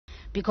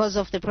because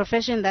of the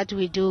profession that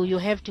we do. You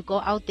have to go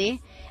out there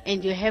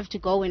and you have to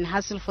go and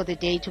hustle for the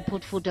day to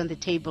put food on the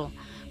table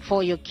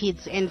for your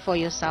kids and for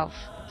yourself.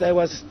 I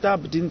was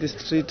stabbed in the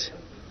street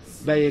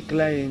by a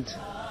client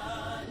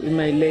in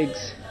my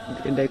legs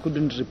and I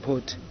couldn't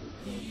report.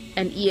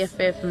 An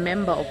EFF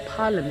member of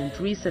parliament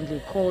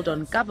recently called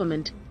on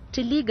government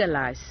to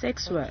legalize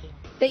sex work.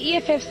 The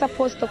EFF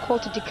supports the call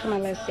to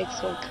decriminalize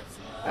sex work.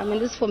 And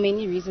this is for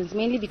many reasons,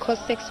 mainly because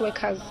sex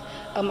workers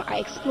are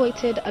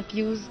exploited,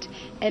 abused,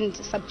 and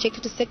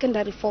subjected to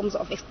secondary forms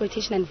of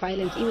exploitation and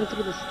violence, even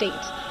through the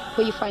state,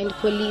 where you find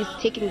police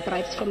taking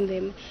bribes from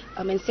them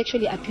and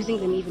sexually abusing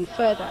them even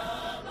further.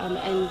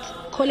 And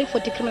calling for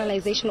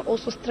decriminalization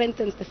also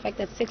strengthens the fact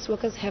that sex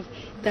workers have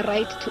the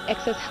right to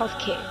access health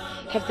care,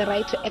 have the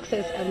right to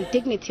access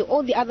dignity.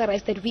 All the other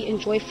rights that we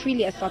enjoy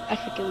freely as South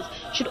Africans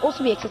should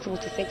also be accessible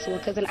to sex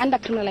workers. And under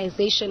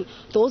criminalization,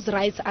 those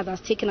rights are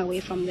thus taken away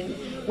from them,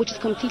 which is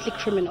completely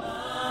criminal.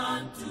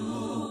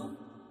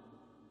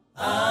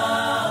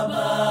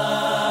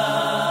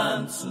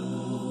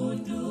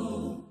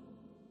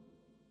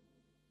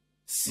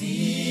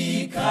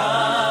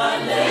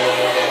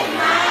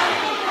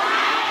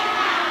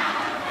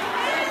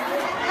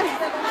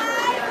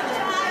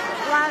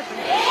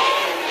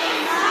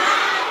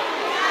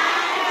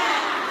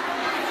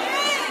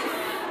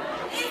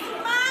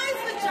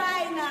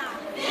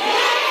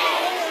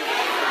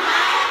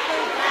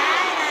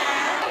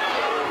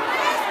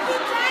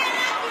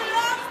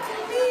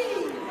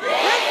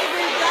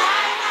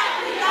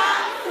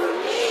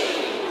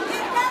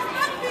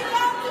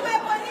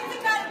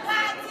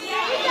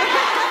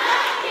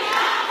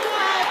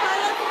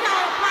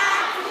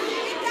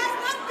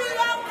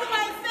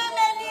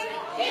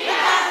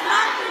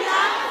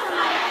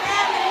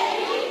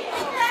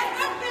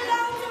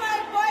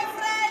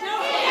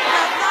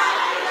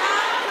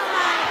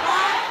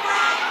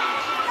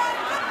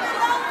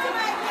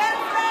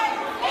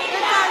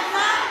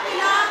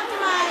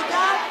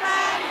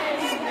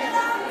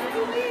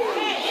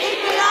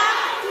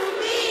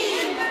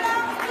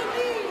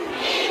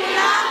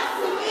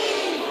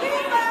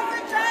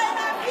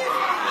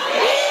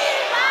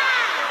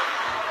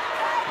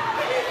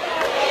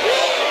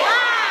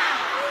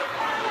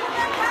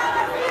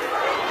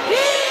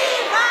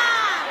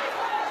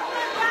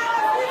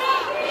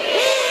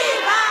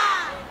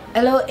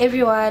 Hello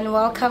everyone,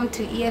 welcome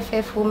to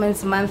EFF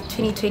Women's Month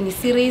 2020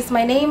 series.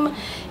 My name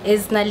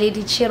is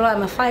Naledi Chirwa.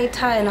 I'm a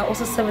fighter and I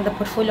also serve in the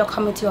Portfolio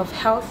Committee of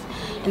Health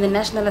in the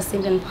National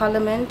Assembly and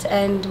Parliament,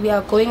 and we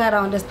are going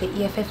around as the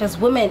EFF, as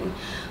women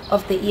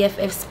of the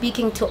EFF,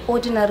 speaking to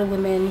ordinary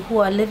women who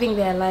are living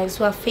their lives,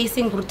 who are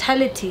facing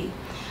brutality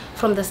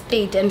from the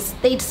state, and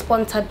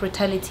state-sponsored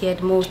brutality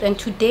at most. And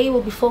today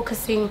we'll be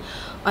focusing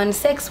on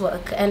sex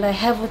work, and I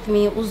have with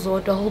me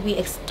Uzodwa, who will be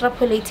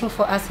extrapolating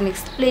for us and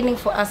explaining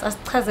for us as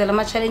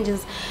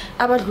challenges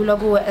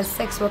abadlula as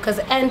sex workers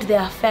and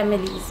their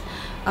families.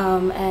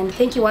 And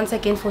thank you once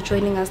again for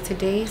joining us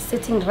today.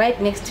 Sitting right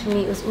next to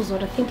me is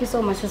Uzodwa. Thank you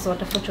so much,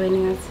 Uzodwa, for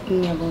joining us.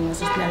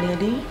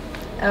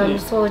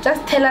 So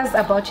just tell us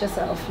about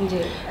yourself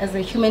as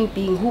a human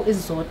being. Who is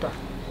Zodwa?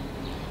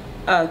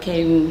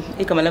 Okay,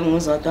 igama lami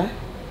nguZodwa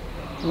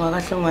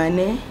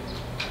ngwakaHlongwane,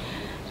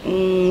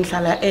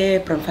 ngihlala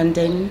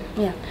eBramfontein.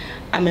 Yeah.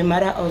 I'm a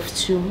mother of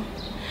 2,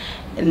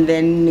 and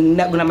then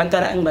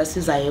kunabantwana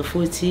engibasizayo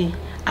futhi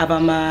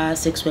abama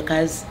sex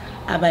workers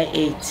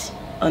aba-8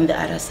 on the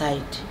other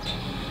side.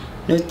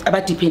 Not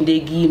abadepende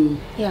kimi.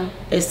 Yeah.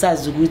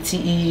 Esazi ukuthi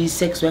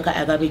i-sex worker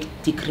akabe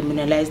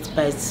decriminalized,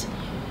 but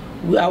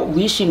we are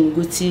wishing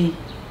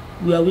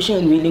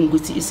and willing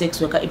ukuthi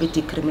i-sex worker ibe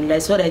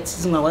decriminalized so that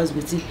singakwazi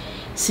ukuthi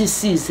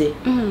sisize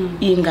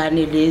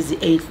ingane lezi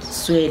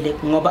eyiswele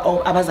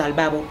ngoba abazali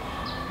babo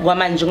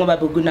kwamanje ngoba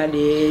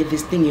bekunale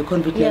this thing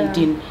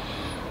ye-COVID-19,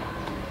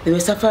 they were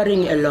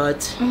suffering a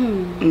lot.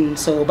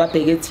 So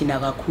babheke thina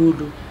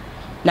kakhulu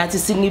nathi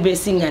singibe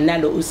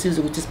singanalo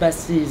usizo ukuthi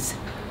sibasize,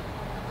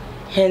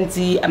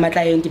 hence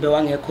ama-client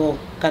bewangekho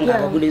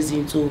kangaka kulezi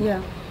insuku.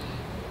 Yeah.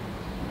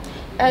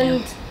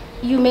 And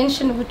you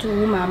mentioned ukuthi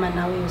umama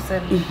nawe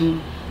yourself.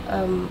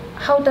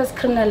 How does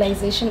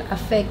criminalization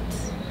affect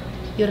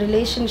your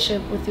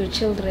relationship with your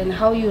children,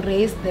 how you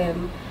raise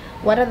them?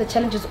 What are the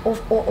challenges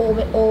of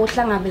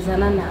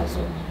ohlangabezana nazo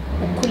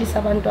ukukhulisa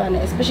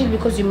abantwana, especially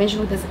because you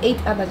mentioned there's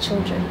 8 other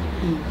children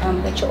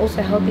that you're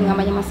also helping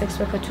amanye sex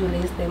worker to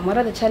raise them? What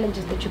are the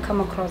challenges that you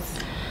come across?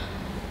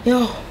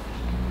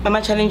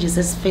 Ama challenges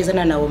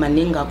esifacana nawo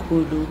maningi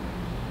kakhulu.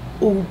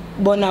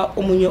 Ubona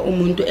umunye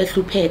umuntu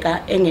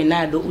ehlupheka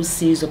engenalo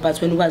usizo,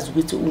 but when ukwazi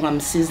ukuthi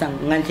ungamsiza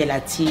ngandlela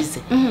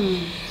thize,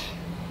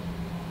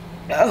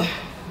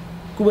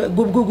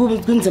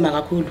 kunzima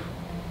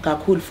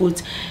kakhulu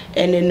futhi.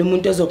 And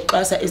umuntu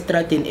ezokuxasa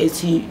estradeni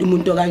ethi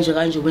umuntu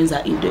kanje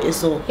wenza into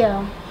eso,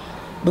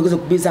 because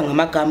ukubiza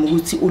ngamagama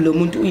ukuthi lo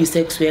muntu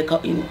uyi-sex worker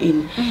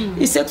in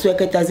i-sex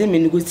worker doesn't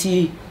mean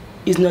ukuthi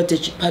is not a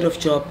part of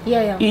job.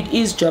 It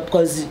is job,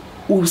 because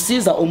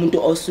usiza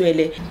umuntu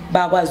oswele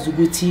bakwazi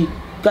ukuthi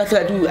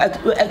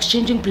we're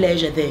exchanging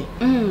pleasure there.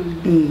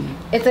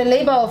 It's a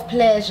labor of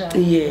pleasure.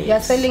 Yes. You're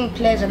selling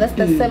pleasure. That's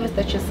the service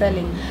that you're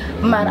selling.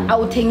 No.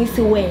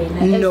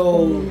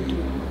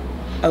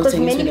 Because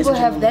many people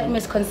have that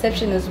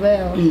misconception as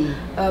well,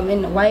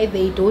 and why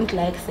they don't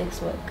like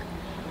sex work.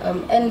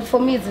 And for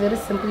me, it's very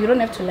simple. You don't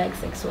have to like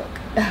sex work.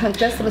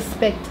 Just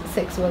respect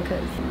sex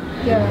workers.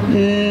 Yeah.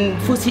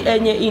 Futhi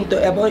enye into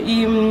about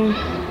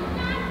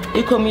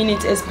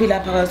community esiphila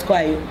phakathi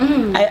kwayo.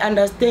 I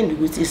understand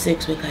ukuthi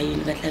sex worker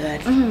yini kahle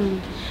kahle.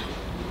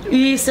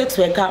 Sex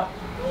worker,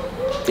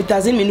 it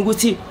doesn't mean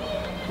ukuthi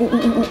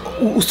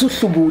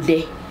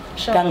usuhlubule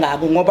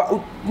kangako ngoba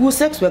ku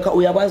sex worker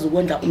uyakwazi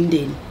ukondla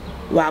umndeni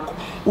wakho,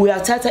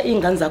 uyathatha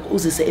ingane zakho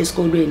uzise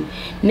esikolweni,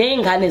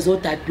 nezingane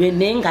zodadweni,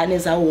 nezingane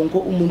zawo wonke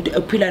umuntu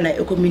ephila naye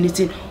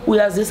ecommunity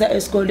uyazisa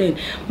esikolweni.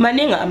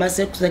 Maningi ama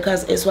sex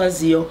workers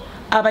eswaziyo,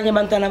 abanye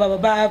abantwana baba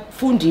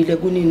bafundile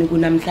kunini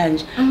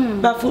kunamhlanje,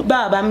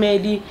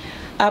 babameli,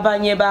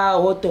 abanye ba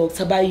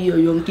doctor bayiyo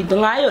yonke into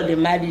ngayo le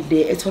mali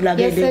le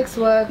etholakele sex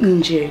work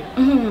nje.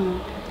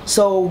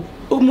 So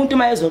umuntu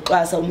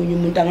mayezoxwasa umunye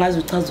umuntu angazi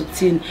uchaza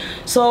ukuthini.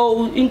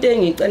 So into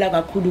engicela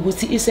kakhulu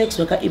ukuthi isex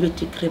worker ibe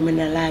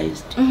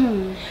decriminalized.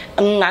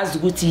 Angazi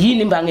ukuthi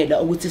yini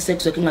imbangela ukuthi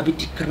isex worker ingabe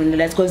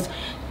decriminalized, because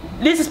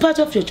this is part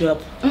of your job.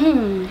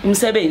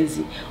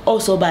 Umsebenzi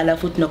osobala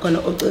futhi nakhona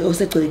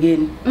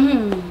osegcekeni.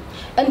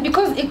 And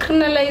because it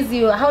criminalizes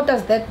you, how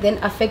does that then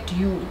affect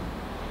you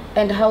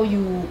and how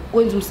you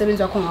wenza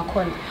umsebenzi wakho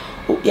ngakhona?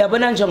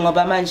 Yabona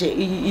njengoba manje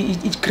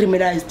it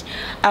criminalized,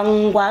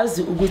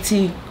 angikwazi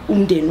ukuthi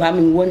umndeni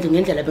wami ngiwondle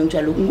ngendlela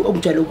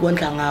bengijwayele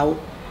ukondla ngawo.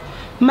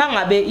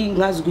 Mangabe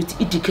ingazi ukuthi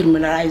i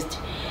decriminalized,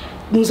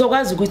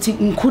 ngizokwazi ukuthi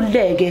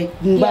ngikhululeke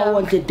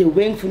ngibawondle the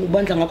way ngifuna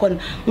ukubondla ngakhona,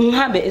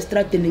 ngihambe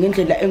estradini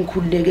ngendlela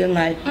engikhululeke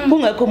ngayo.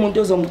 Kungekho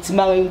umuntu ozongithi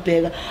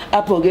mangibheka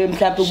apho ke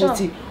mhlawumbe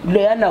ukuthi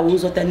loyana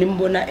uzodwa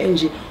nimbona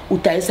enje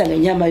udayisa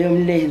ngenyama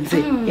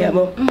yomlenze,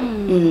 yabo.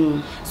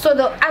 So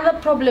the other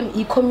problem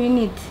is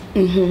community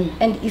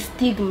and is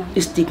stigma.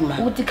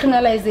 With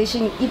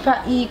decriminalization,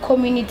 ipa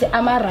community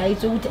ama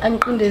rights ukuthi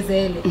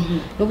anqindezele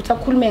nokuthi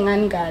akhulume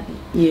ngani kabi.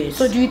 Yes.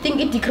 So do you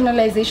think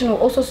decriminalization will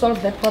also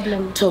solve that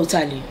problem?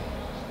 Totally.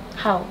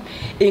 How?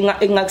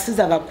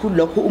 Ingakusiza kakhulu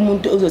lokho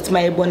umuntu uzothi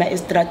mayebona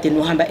estradini,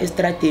 uhamba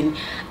estradini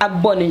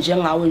akubone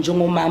njengawe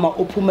njengomama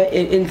ophuma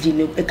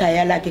endlini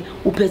ekhaya lakhe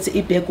uphethe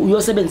ibag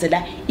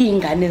uyosebenzela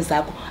izingane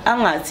zakho,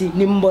 angathi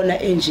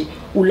nimbona enje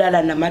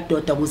ulala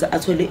namadoda ukuze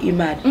athole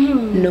imali.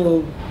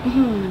 No.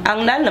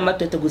 Angilali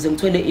namadoda ukuze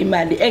ngithole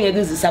imali engeke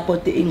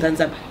izisupport izingane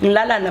zami,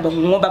 ngilala nabo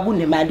ngoba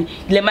kunemali.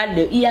 Le mali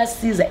le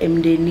iyasiza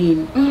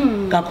emndenini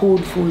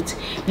kakhulu futhi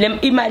le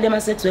imali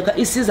ema sex worker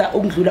isiza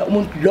ukudlula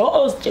umuntu lo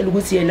ozitshela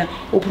ukuthi yena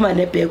uphuma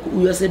nebag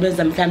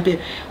uyosebenza mhlambe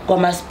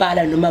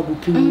kwamasipala noma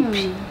kuphi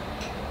kuphi.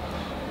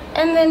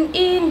 And then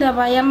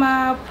indaba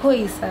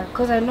yamaphoyisa,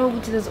 because I know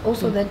ukuthi there's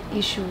also that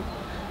issue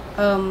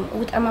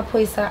ukuthi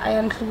amaphoyisa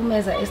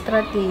ayanhlukumeza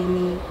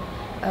estradini,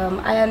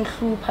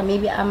 ayanhlupha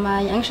maybe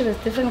amanye. I'm sure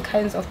there's different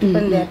kinds of people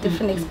and there are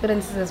different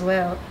experiences as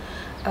well.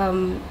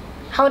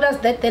 How does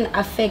that then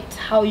affect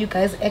how you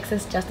guys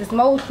access justice?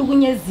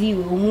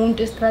 Mawuhlukunyeziwe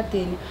umuntu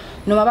estradini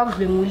noma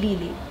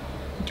bakudlwengulile,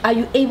 are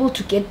you able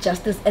to get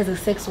justice as a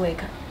sex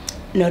worker?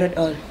 Not at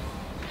all.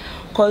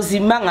 Because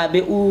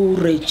mangabe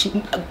urich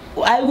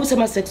ayikuthi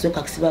ama sex worker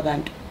akusiba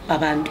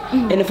abantu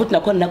and futhi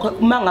nakhona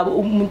mangabe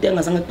umuntu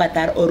engazange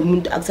kubhadala or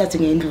umuntu akuthathe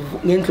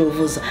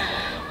ngendlovuza,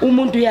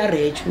 umuntu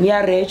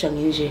ngiyarejwa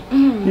nginje,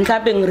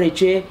 mhlawumbe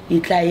ngirejwe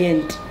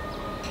iclient,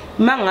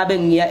 mangabe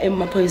ngiya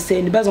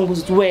emaphoyiseni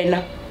bazongibuza ukuthi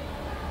wena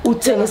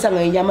uthengisa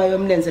ngenyama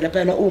yomlenze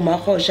lapha na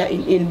umahosha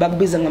in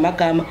bakubiza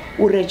ngamagama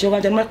urejwe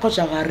kanjani?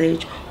 Mahosha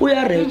akarejwa,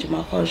 uyarejwa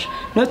mahosha,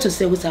 not to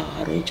say ukuthi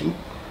akarejwa.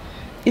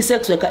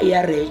 Isex worker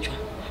iyarejwa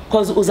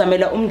because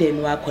uzamela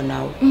umndeni wakho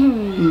nawe.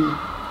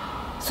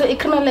 So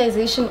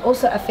criminalization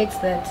also affects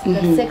that.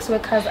 The sex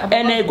workers are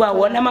and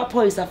kwawona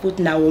amaphoyisa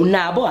futhi nawo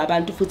nabo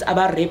abantu futhi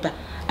abarepa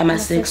ama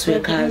sex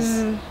workers.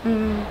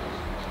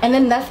 And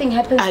then nothing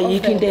happens.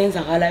 Ayikho into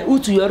eyenzakalayo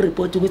uthi uyo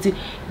report ukuthi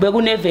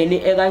bekuneveni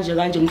ekanje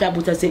kanje mhlawumbe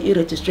uthathe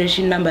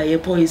i-registration number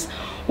yephoyisa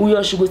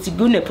uyosho ukuthi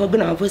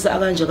kunamaphoyisa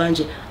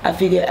akanje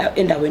afike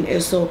endaweni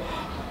eso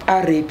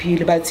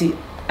arepile bathi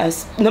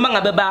noma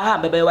ngabe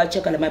bahamba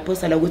bayowachecka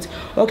lamaphoyisa la ukuthi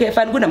okay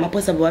fine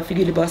kunamaphoyisa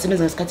bawafikile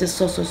bawasebenza ngesikhathi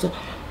so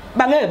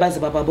bangeke baze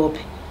bababophe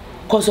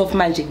because of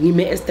manje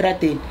ngime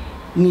estradini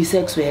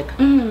ngisex worker.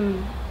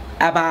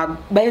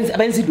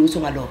 Abenzi lutho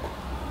ngalokho.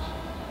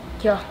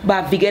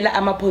 Bavikela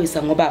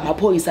amaphoyisa ngoba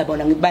amaphoyisa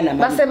bona ngibana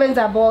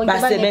basebenza bonke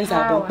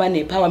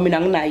banepower, mina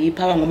nginayo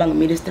ipower ngoba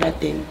ngimile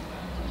estradini.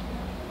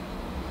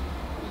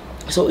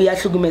 So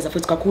iyahlukumeza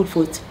futhi kakhulu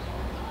futhi.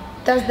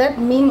 Does that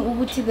mean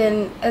ukuthi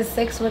then as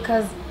sex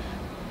workers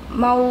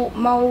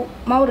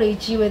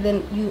mawurejiwe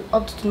then you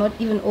opt to not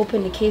even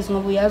open a case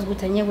ngoba uyazi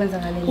ukuthi anyeke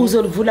kwenzakaleni?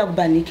 Uzolivula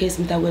kubani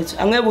icase mntakwethu?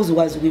 Angeke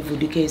uzukwazi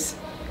ukuyivula icase.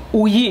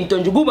 Uyinto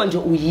nje kuba nje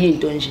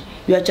uyinto nje.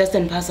 You are just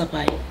an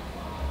passerby.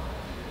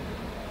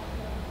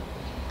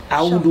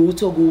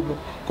 Awulutho kubo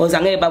because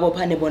angeke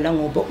babophane bona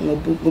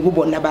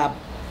ngobubona babo.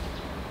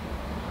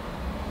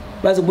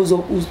 bazobuza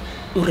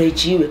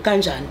urejiwe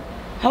kanjani.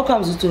 How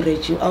comes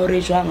urejiwe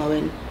awurejwanga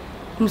wena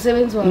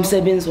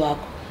umsebenzi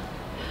wakho?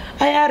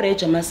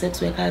 Ayareja ama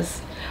sex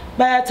workers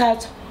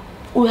bayathatha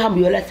uhamba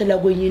uyolahlela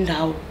kwenye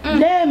indawo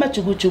le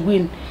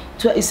majukujukwini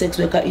kuthiwa i-sex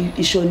worker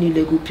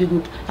ishonile kuphi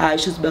hayi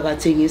shuthi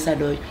bakathengisa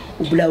loyo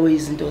ubulawe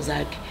izinto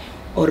zakhe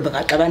or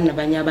bakaxabana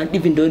nabanye abantu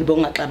even though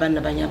bongaxabana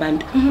nabanye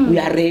abantu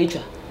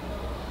uyarejwa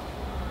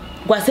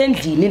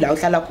kwasendlini la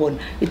uhlala khona.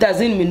 It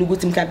doesn't mean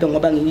ukuthi mhlawumbe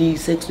ngoba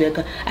ngiyi-sex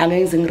worker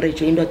angeke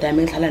ngirejwe indoda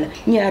yami engihlala nayo.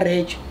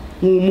 Ngiyarejwa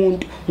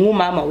ngumuntu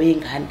ngumama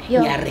wengane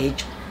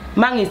ngiyarejwa.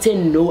 Mangithe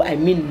no, I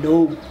mean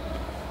no.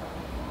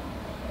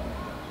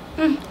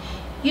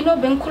 You know,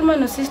 bengikhuluma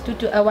no Sister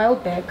Dudu a while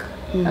back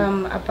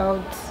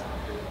about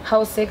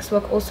how sex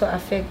work also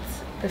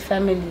affects the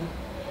family,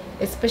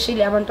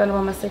 especially abantwana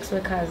bama sex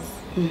workers.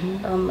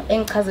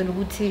 Engichazela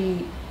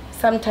ukuthi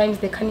sometimes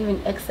they can't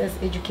even access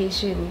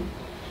education,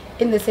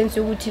 in the sense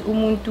ukuthi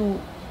umuntu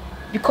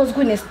because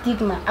kune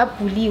stigma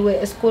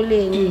abhuliwe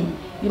esikoleni,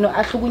 you know,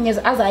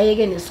 ahlukunyezwa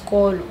azayeke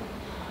nesikolo,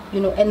 you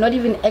know, and not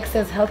even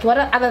access health. What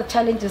are other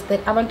challenges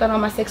that abantwana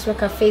bama sex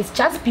worker face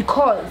just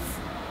because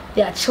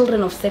they are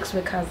children of sex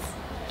workers?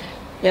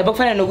 Yabo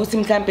kufana nokuthi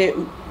mhlambe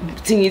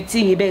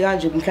thingithi ngibe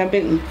kanje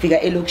mhlambe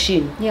ngifika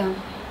elokishini.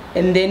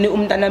 And then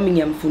umntana wami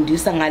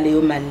ngiyamfundisa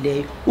ngaleyo mali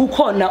leyo.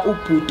 Ukhona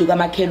ubhuti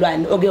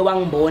kamakhelwane oke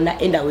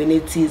wangibona endaweni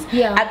ethize.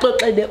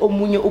 Axoxele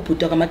omunye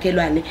ubhuti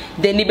kamakhelwane.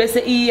 Then bese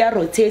iya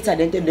rotate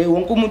lento leyo.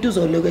 Wonke umuntu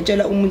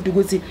uzoloketshela umuntu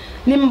ukuthi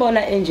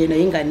nimbona enjena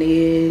ingane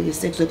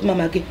ye-sex work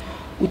mama ke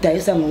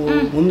udayisa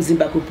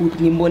ngomzimba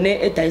kuphi.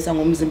 Ngimbone edayisa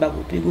ngomzimba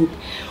kuphi.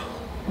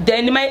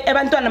 Then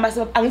abantwana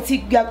mase angithi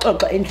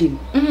kuyaxoxa endlini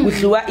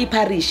kudliwa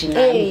iparish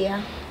ngami.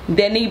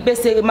 Then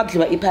bese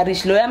makudliwa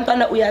iparish lo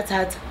yamntwana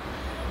uyathatha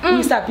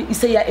uyisaphi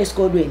iseya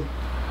esikolweni.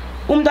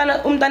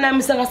 Umntwana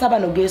wami sengasaba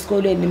nokuya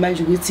esikolweni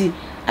manje ukuthi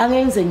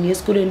angenze ngiye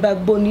esikolweni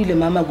bakubonile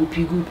mama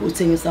kuphi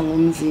uthengisa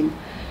ngomzimba.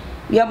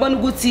 Uyabona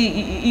ukuthi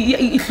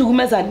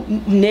ihlukumeza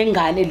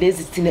nengane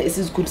lezi thina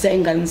esizikhulisa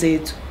ingane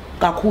zethu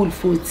kakhulu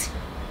futhi.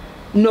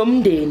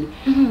 Nomndeni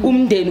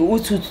umndeni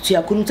uthi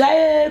uyakhuluma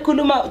ukuthi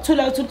khuluma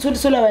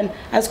thula wena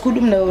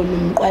asikhulumi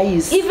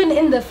nomqwayisi. Even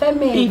in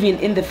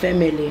the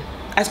family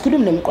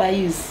asikhulumi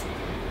nomqwayisi.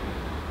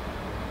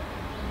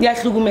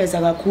 Yahlukumeza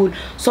kakhulu.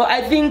 So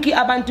I think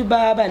abantu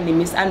baba ne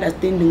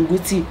misunderstanding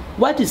ukuthi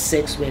what is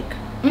sex work.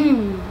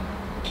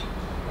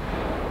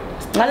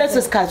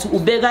 Ngaleso sikhathi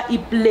ubeka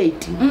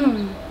iplate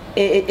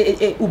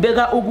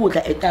ubeka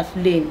ukudla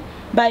etafuleni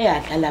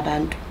bayadla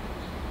labantu.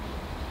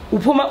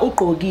 Uphuma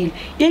ugqokile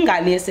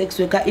ingane ye-sex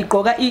worker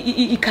igqoka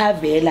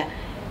ikhavela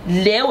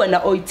le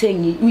wena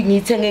oyithengi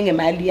ngithenge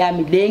ngemali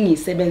yami le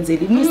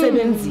ngiyisebenzele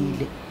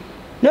ngisebenzile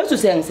nothi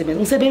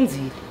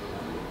ngisebenzile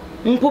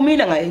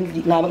ngiphumile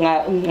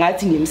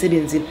ngathi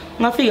ngiyemsebenzini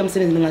ngafika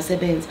emsebenzini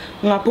ngasebenza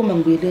ngaphuma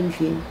ngibuyele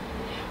endlini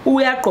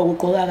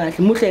uyagqoka kahle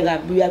muhle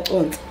kabi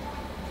uyaconsa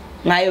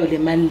ngayo le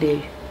mali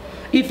leyo.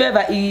 If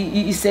ever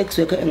i-sex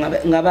worker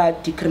ngaba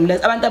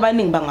decriminalized abantu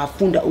abaningi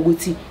bangafunda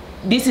ukuthi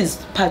this is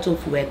part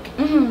of work.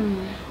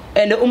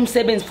 And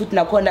umsebenzi futhi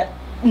nakhona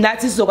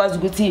nathi sizokwazi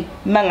ukuthi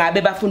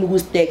mangabe bafuna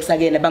ukustexa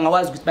kena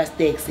bangakwazi ukuthi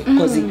bastexe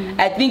because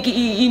I think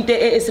into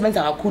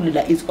esebenza kakhulu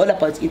la is all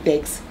about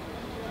ethics.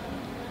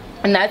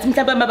 Nathi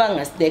mhlawumbe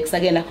mabangastexa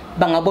kena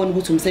bangabona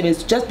ukuthi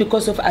umsebenzi just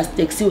because of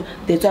astexiwe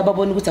that's why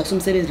babona ukuthi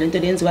akusumsebenzi lento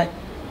lenziwayo.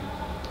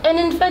 And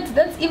in fact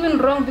that's even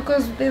wrong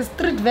because there's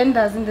street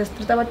vendors in the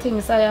street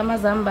abathengisayo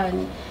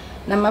amazambane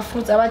nama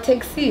fruits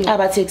abathexiwe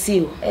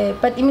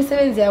but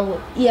imisebenzi yabo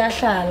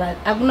iyahlala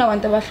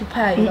akunabantu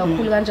abahluphayo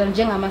kakhulu kanjalo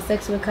njengama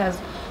sex workers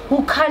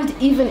who can't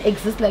even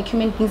exist like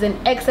human beings and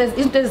access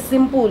into as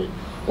simple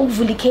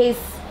ukuvula case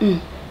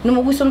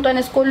noma ukuyisa umntwana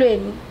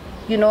esikolweni,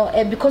 you know,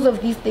 because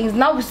of these things.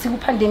 Now we see the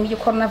pandemic,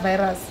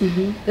 coronavirus.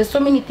 There's so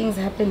many things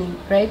happening,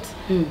 right?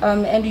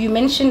 And you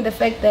mentioned the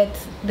fact that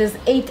there's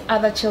 8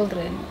 other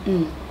children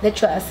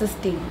that you're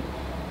assisting.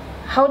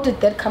 How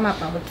did that come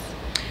about?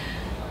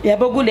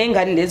 Yabo kule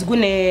ngane lezi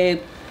kune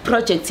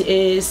project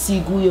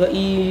esikuyo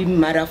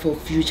iMara for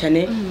Future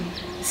ne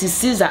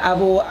sisiza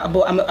abo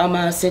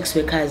ama sex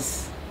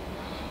workers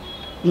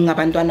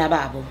ngabantwana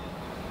babo.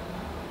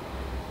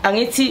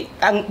 Angithi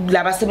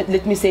laba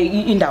let me say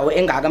indawo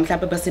engaka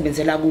mhlawumbe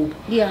basebenzela kubo.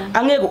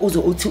 Angeke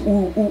uzo uthi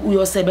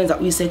uyosebenza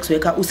uyi-sex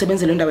worker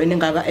usebenzele endaweni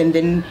engaka and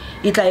then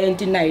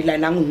iclient nayo la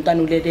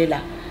nangumntana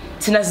ulelela.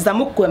 Thina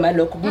sizama ukugwema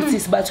lokho ukuthi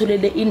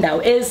sibatholele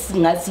indawo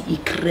esingathi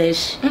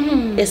i-crash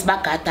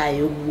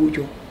esibagadayo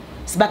kuyo.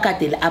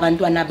 Sibagadele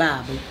abantwana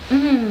babo.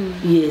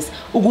 Yes,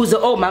 ukuze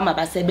omama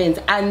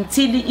basebenze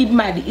until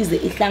imali ize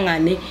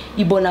ihlangane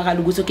ibonakala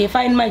ukuthi okay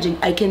fine manje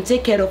I can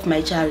take care of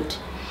my child.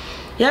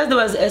 Yes, there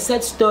was a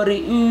sad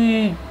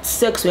story.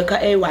 Sex worker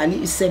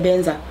A1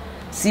 isebenza,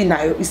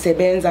 sinayo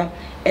isebenza,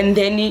 and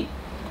then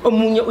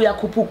omunye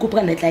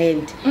uyakhuphuka ne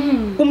client.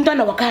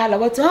 Umntwana wakhala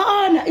wathi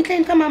na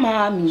i-client kama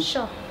mami.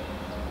 Sure.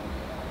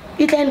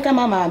 I-client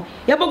kama mami.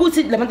 Yabo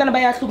ukuthi labantwana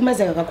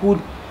bayahlukumezeka kakhulu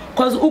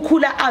because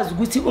ukhula azi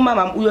ukuthi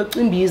umama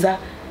uyocimbiza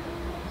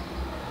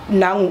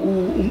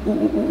nangu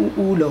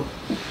ulo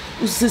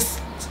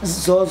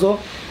zozo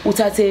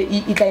uthathe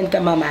iclient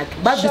kamama yakhe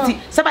bathi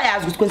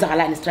sabayazi ukuthi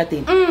kwenzakalani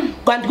estradeni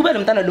kanti kube lo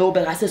mntana lo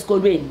bekase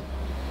esikolweni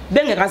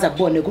bengekaza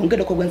kubone konke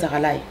lokho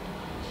kwenzakalayo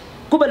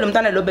kube lo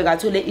mntana lo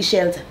bekathole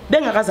ishelter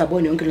bengakaza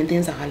abone yonke lento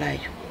eyenzakalayo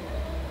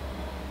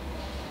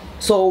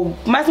so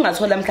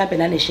masingathola mhlambe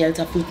nane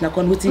shelter futhi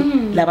nakhona ukuthi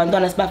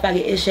labantwana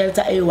sibafake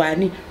e-shelter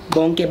e1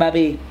 bonke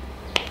babe.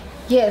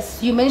 Yes,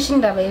 you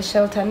mentioned about a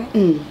shelter.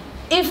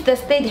 If the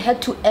state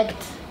had to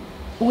act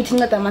ukuthi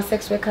inceda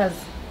ama-sex workers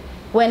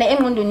wena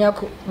engqondweni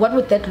yakho, what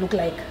would that look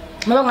like?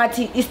 Maba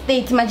ngathi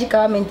i-state manje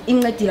government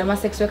incedile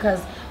ama-sex workers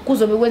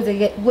kuzobe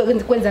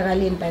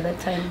kwenzakaleni by that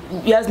time?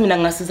 Yazi mina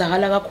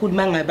ngasizakala kakhulu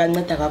mangabe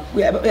banceda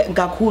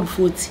kakhulu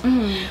futhi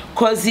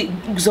because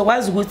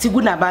kuzokwazi ukuthi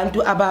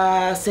kunabantu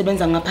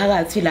abasebenza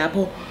ngaphakathi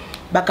lapho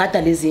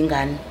bagada lezi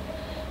ingane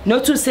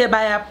not to say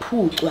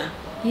bayaphucwa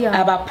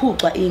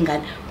abaphucwa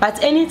ingane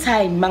but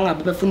anytime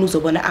mangabe befuna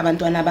uzobona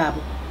abantwana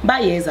babo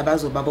bayeza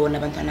bazobabona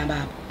abantwana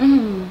babo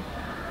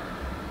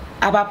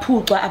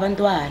abaphucwa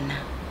abantwana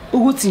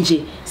ukuthi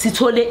nje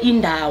sithole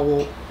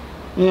indawo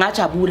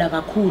ngajabula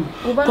kakhulu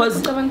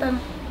because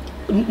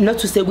not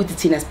to say ukuthi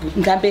thina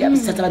mhlambe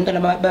abasithatha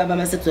abantwana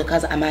bama-sex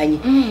workers amanye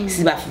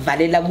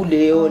sibavalela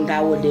kuleyo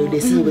ndawo leyo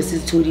lesizobe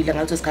sizitholile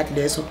ngaso sikhathi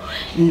leso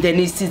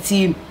then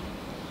sithi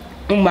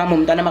umama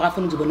umntwana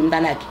makafuna ukuzobona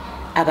umntwana wakhe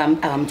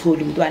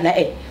akamtholi umntwana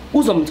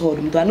uzomthola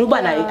umntwana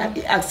uba nayo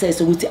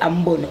access ukuthi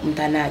ambone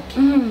umntwana wakhe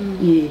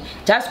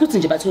just ukuthi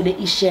nje bathole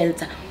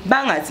i-shelter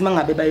bangathi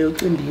mangabe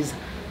bayocimbiza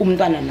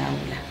umntwana nawo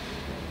la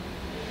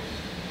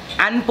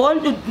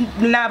unborn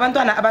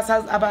labantwana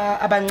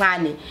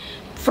abancane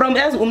from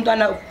as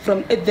umntwana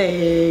from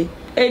the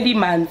early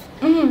month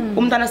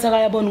umntwana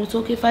sakayabona ukuthi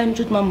okay fine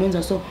ukuthi mama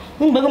wenza so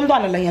ngibeka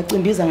umntwana la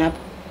ngiyacimbiza ngapha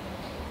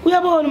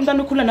uyabona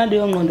umntwana ukhula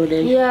naleyo ngqondo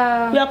leyo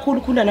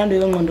uyakhula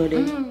naleyo ngqondo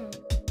leyo.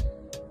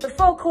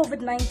 Before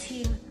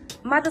COVID-19,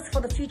 Mothers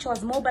for the Future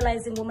was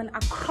mobilizing women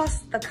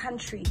across the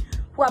country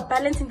who are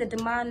balancing the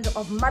demand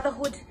of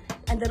motherhood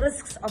and the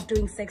risks of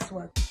doing sex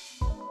work.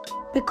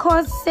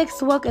 Because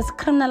sex work is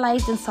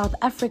criminalized in South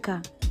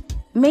Africa,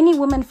 many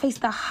women face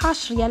the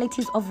harsh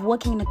realities of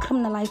working in a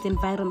criminalized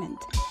environment.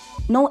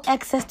 No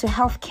access to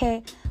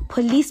healthcare,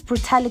 police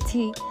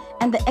brutality,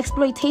 and the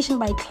exploitation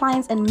by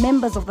clients and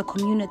members of the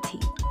community.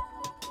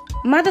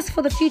 Mothers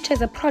for the Future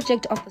is a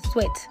project of the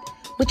Sweat,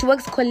 which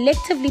works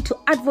collectively to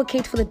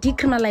advocate for the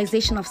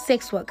decriminalization of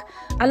sex work,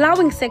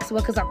 allowing sex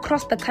workers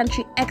across the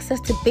country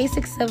access to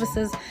basic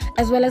services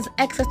as well as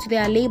access to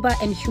their labor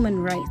and human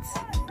rights.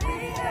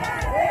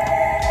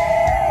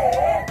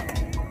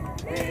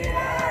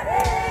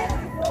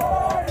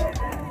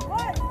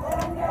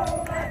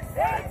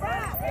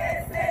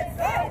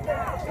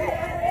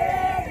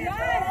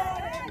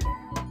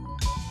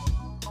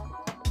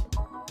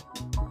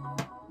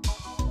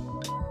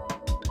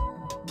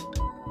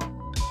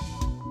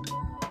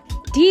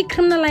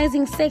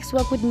 Decriminalizing sex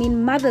work would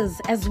mean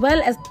mothers, as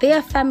well as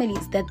their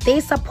families that they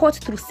support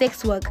through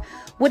sex work,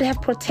 would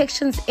have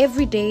protections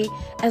every day,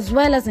 as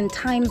well as in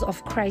times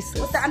of crisis.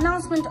 With the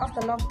announcement of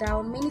the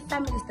lockdown, many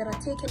families that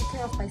are taken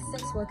care of by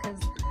sex workers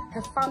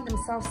have found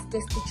themselves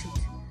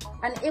destitute,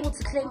 unable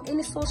to claim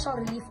any social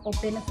relief or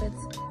benefits,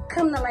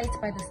 criminalized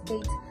by the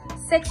state.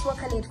 Sex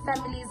worker-led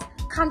families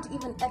can't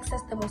even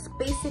access the most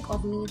basic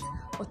of needs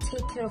or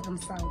take care of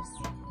themselves.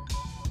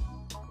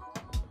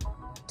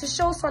 To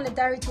show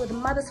solidarity with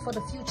Mothers for the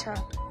Future,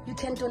 you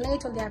can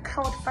donate on their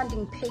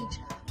crowdfunding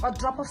page or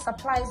drop off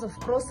supplies of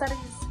groceries,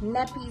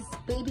 nappies,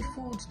 baby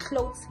food,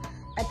 clothes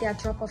at their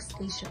drop-off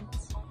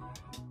stations.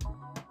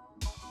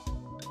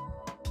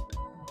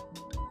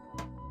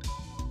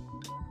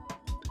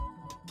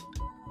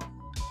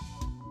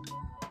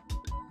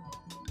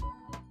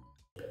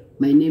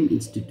 My name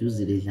is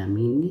Duduzile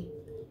Dlamini.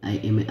 I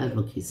am an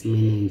advocacy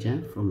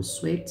manager from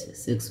SWEAT,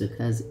 Sex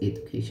Workers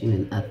Education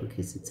and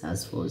Advocacy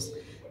Task Force,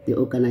 the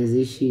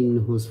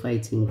organization who's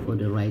fighting for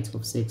the rights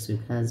of sex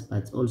workers,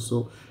 but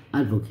also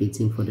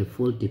advocating for the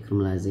full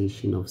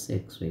decriminalization of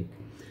sex work.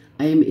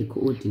 I am a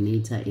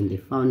coordinator and the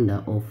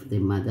founder of the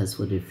Mothers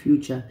for the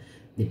Future,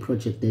 the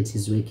project that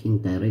is working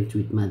direct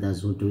with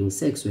mothers who are doing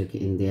sex work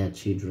and their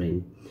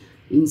children.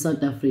 In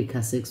South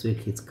Africa, sex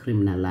work is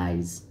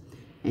criminalized,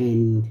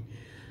 and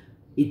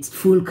it's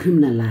full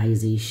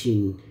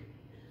criminalization,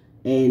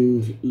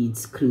 and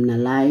it's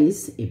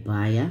criminalized a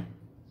buyer,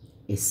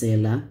 a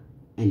seller,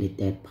 and the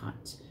third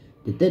part.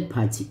 The third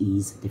party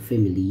is the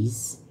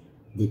families.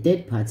 The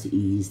third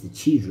party is the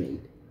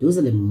children. Those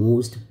are the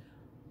most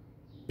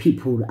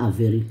people are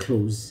very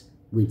close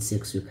with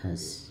sex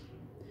workers.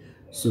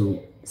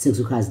 So sex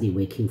workers, they're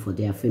working for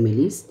their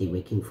families, they're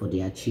working for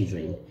their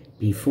children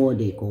before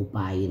they go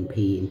buy and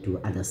pay into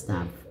other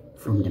stuff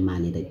from the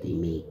money that they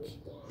make.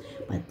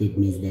 But that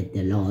means that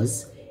the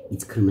laws,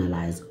 it's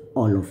criminalized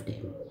all of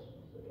them.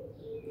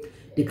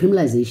 The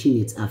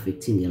criminalization is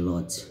affecting a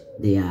lot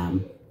their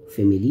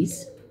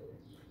families,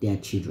 their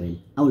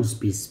children. I will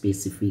be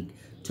specific,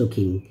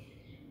 talking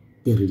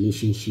the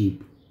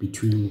relationship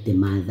between the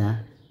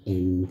mother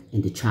and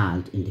the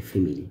child and the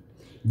family.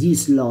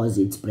 These laws,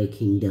 it's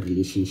breaking the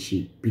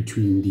relationship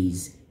between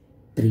these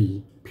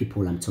three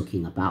people I'm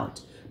talking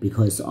about,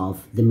 because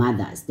of the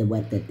mothers, the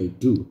work that they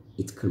do,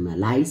 it's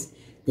criminalized.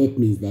 That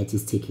means that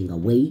is taking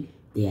away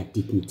their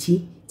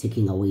dignity,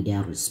 taking away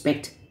their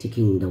respect,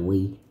 taking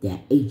away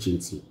their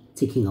agency,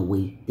 taking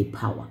away the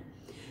power.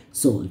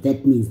 So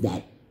that means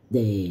that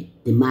the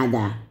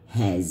mother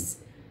has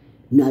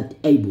not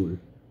able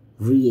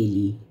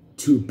really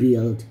to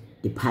build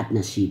the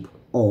partnership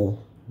or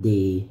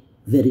the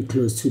very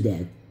close to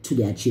their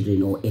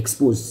children, or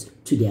exposed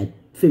to their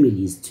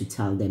families to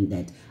tell them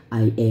that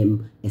I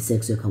am a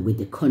sex worker with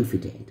the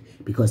confidence,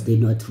 because they're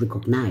not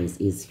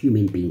recognized as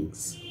human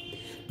beings.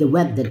 The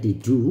work that they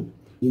do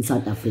in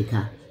South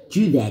Africa,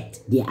 due that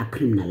they are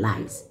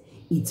criminalized,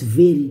 it's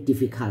very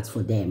difficult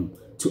for them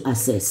to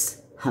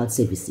access health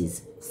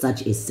services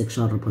such as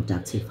sexual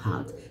reproductive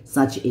health,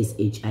 such as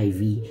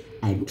HIV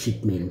and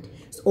treatment.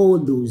 All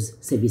those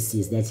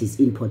services that is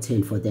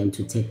important for them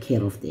to take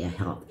care of their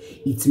health.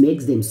 It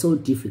makes them so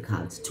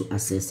difficult to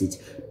access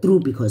it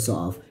through, because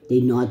of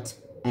they're not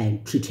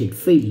treated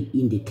fairly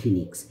in the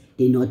clinics.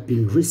 They're not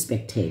being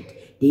respected.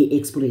 They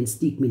experience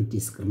stigma and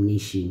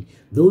discrimination.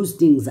 Those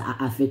things are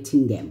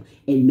affecting them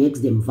and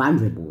makes them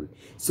vulnerable.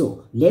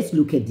 So let's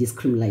look at this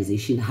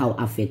criminalization, how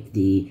affect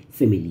the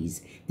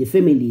families. The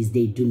families,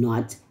 they do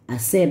not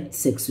accept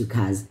sex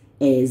workers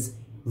as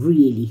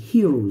really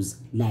heroes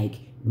like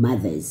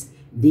mothers.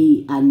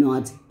 They are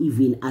not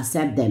even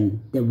accept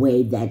them the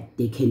way that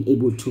they can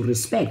able to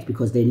respect,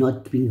 because they're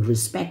not being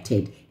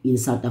respected in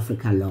South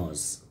Africa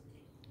laws.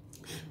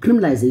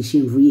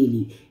 Criminalization,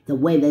 really, the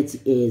way that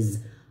is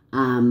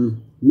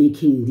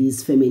making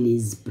these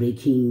families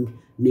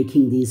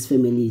making these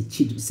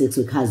families, sex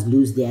workers,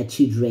 lose their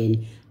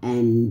children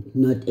and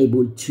not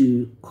able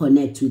to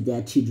connect with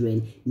their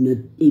children, not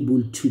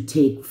able to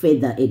take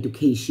further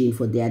education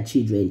for their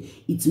children.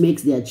 It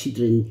makes their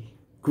children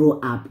grow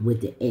up with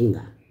the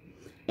anger.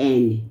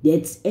 And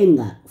that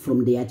anger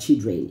from their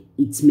children,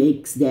 it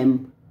makes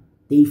them,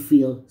 they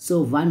feel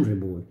so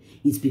vulnerable.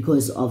 It's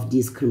because of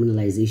this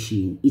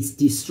criminalization. It's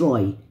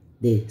destroyed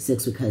the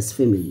sex workers'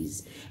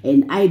 families.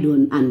 And I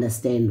don't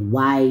understand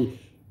why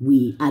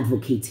we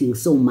advocating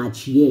so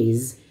much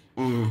years,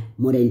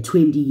 more than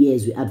 20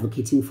 years, we're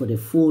advocating for the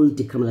full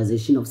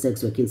decriminalization of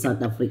sex work in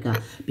South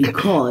Africa,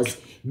 because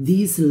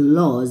these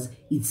laws,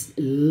 it's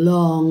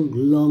long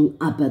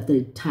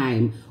apartheid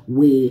time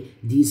where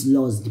these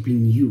laws have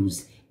been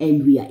used.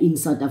 And we are in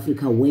South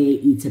Africa, where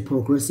it's a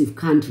progressive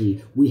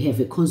country. We have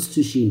a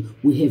constitution,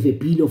 we have a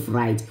Bill of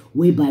Rights,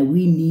 whereby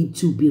we need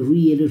to be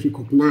really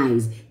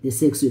recognize the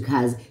sex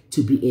workers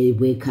to be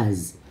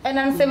workers. And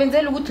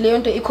anisebenzeli ukuthi leyo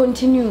nto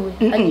icontinue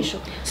angisho.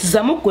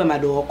 Sizama ukugwema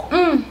lokho.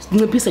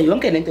 Sinciphisa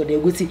yonke lento le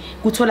ukuthi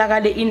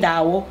kutholakale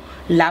indawo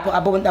lapho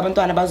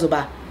abantwana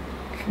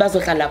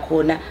bazohlala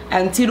khona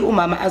until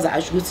umama aza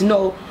asho ukuthi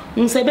no,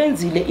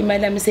 ngisebenzile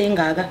imali yami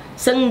seyingaka,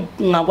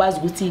 sengingakwazi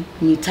ukuthi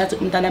ngithathe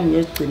umntana wami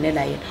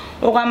ngiyogcinela yena.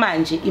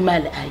 Okwamanje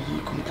imali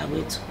ayikho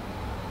mntakwethu.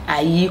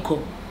 Ayikho.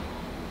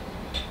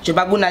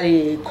 Njoba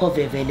kunale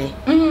cover vele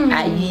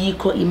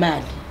ayikho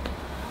imali.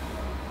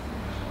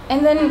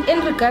 And then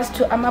in regards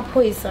to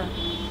Amaphoisa,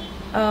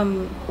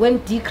 when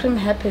decrim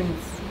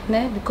happens,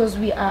 because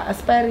we are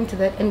aspiring to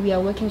that and we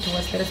are working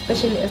towards that,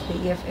 especially as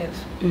the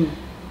EFF,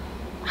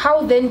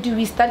 how then do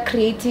we start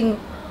creating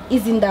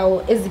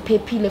izindawo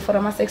eziphephile for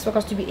ama sex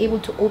workers to be able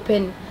to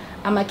open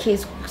ama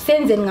case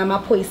senze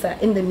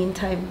ngamaphoyisa in the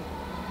meantime?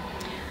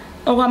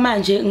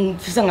 Okwamanje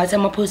ngifisa ngathi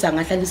amaphoyisa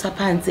angahlalisa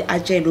phansi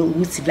atshelo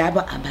ukuthi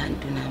laba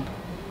abantu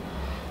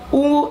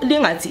nabo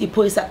lingathi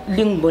iphoyisa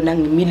lingibona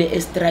ngimile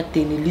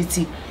estradeni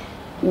lithi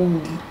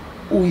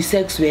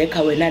uyisex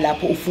worker wena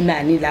lapho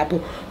ufunani lapho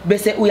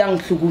bese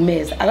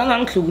uyangihlukumeza.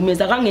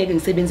 Akangangihlukumeza, akangeke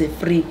ngisebenze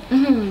free.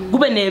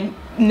 Kube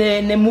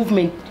ne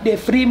movement, the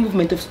free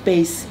movement of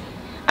space.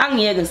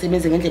 Angiyeke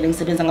ngisebenze ngendlela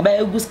engisebenza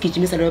ngabe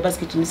ukusigijimisa lo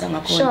basigijimisa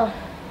ngakhona. Sure.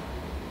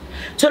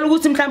 Thola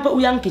ukuthi mhlawumbe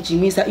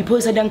uyangigijimisa,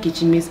 iphoyisa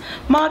liyangigijimisa.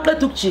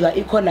 Maqeda ukujika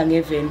ikhona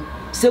ngeveni,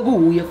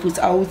 sekuuye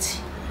futhi awuthi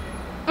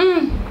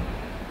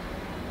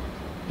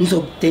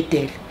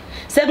ngizokudedela.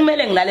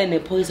 Sekumele ngilale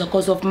nephoyisa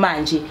because of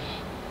manje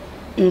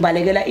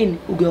ngibalekela ini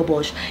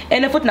ukuyoboshwa.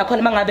 And futhi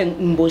nakhona mangabe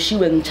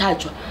ngiboshiwe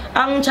ngichargewa,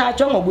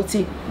 angichargewa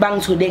ngokuthi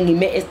bangithole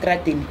ngime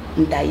estradeni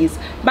ngidayisa.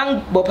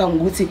 Bangibopha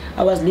ngokuthi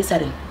I was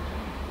littering.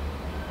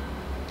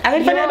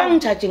 Akufanele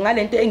bangicharge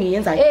ngalento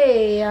engiyenzayo.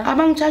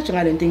 Abangicharge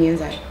ngalento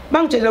engiyenzayo.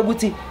 Bangitshela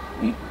ukuthi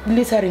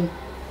littering.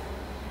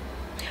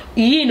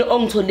 Yini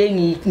ongithole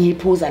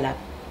ngiyiphuza lapha?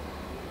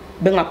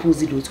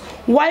 Bengaphuzi lutho.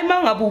 Why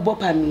mangabe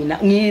ubopha mina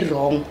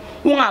ngiyirong?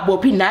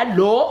 Ungabophi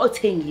nalo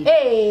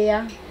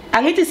othengile.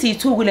 Angithi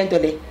siyithuku lento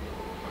le.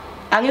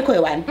 Angikho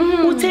yi1.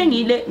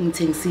 Uthengile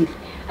ngithengisile.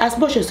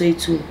 Asiboshwe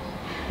soyi2.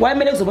 Why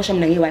mele kuzoboshwa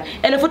mina ngi1?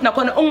 And futhi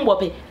nakhona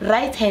ungibophe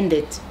right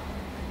handed.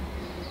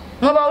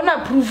 Ngoba una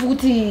proof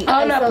ukuthi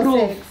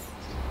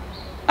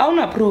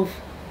awuna proof.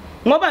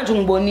 Ngoba nje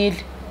ngibonile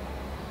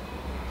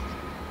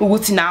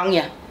ukuthi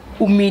nawo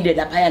umile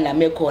lapha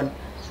yanami ekhona.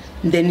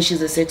 Then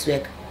she's a sex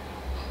worker.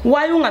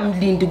 Why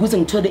ungamlindi ukuze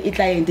ngithole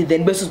iclient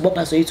then bese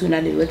uzibopha soyi2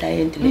 naleyo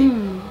client le?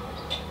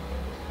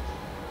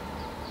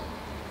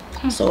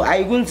 So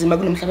ayikunzima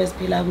kunomhlaba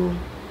esiphila kuwo.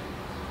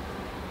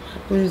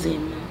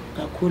 Kunzima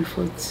kakhulu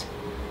futhi.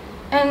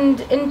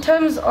 And in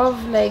terms of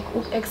like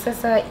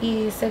access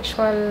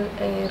sexual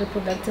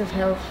reproductive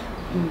health,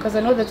 because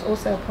I know that's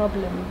also a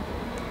problem.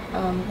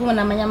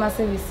 Amanye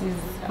services,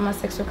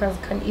 sex workers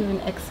can't even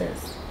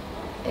access,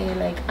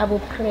 like abo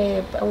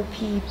PrEP, abo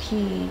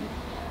PEP,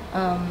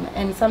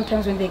 and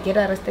sometimes when they get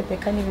arrested, they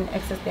can't even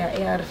access their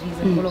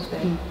ARVs and all of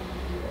that.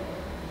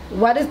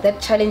 What is that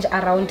challenge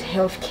around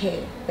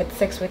healthcare that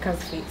sex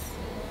workers face?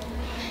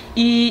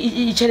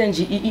 Challenge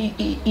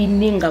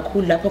iningi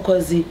kakhulu lapho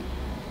because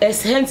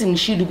hence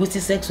ngishilo ukuthi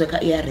sex worker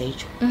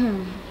iyarejwa.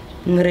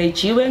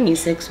 Ngirejiwe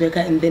ngi-sex worker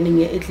and then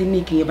ngiye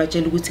eclinic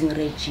ngiyabatshela ukuthi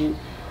ngirejiwe.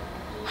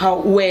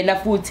 How wena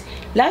futhi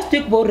last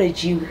week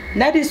borejiwe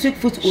na this week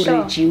futhi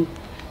urejiwe.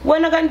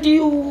 Wena kanti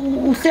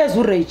uhlezi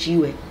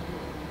urejiwe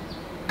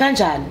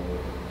kanjani?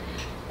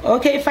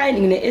 Okay fine,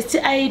 ngine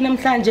STI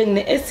namhlanje,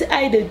 ngine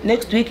STI the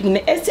next week,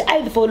 ngine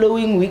STI the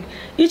following week,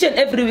 each and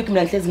every week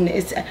mina ngihlezi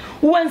ngine STI.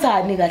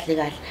 Uwenzani kahle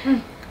kahle?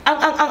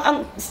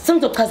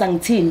 Sengizochaza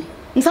ngithini?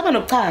 Ngisaba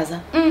nokuchaza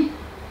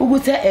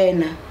ukuthi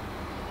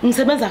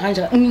ngisebenza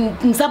kanjani,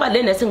 ngisaba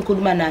lena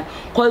sengikhuluma nayo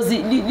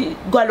because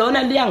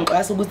kwalona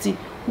liyangiqasa ukuthi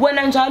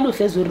wena njalo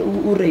uhlezi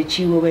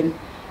urejiwe wena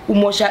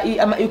umosha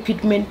ama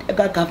equipment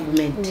ka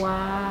government.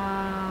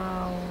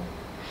 Wow.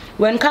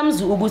 When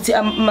comes ukuthi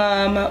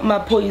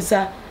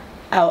maphoyisa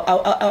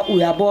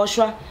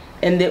uyaboshwa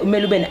and the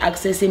umele ube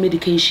access to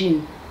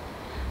medication,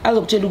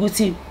 azokutshela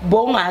ukuthi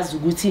bongazi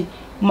ukuthi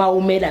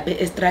mawumela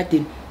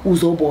be-estradini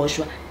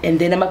uzoboshwa and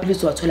then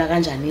amaphilisi uwathola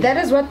kanjani.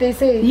 That is what they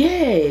say.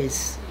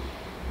 Yes.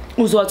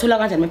 Uzothola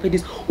kanjani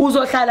amaphilisi?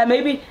 Uzohlala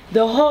maybe the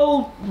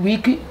whole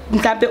week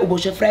mhlambe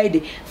uboshwe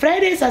Friday,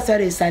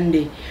 Saturday,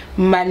 Sunday,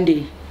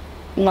 Monday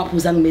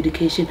ungaphuzanga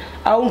medication.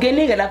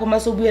 Awungenike lapho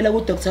masobuyela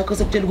ku doctor yakho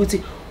sekutshela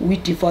ukuthi we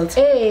default.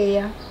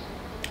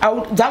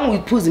 Awuzange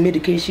uyiphuze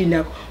medication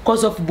yakho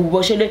because of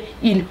buboshele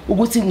ini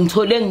ukuthi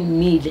ngithole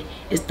ngimile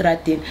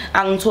estradeni.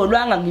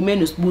 Angitholwanga ngime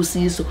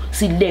nosibusiso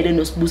silele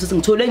nosibusiso,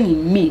 ngithole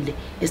ngimile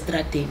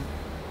estradeni.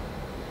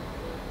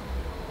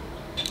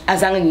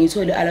 Azange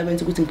ngiyithole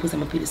allowance ukuthi ngiphuze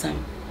amaphilisi ami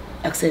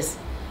access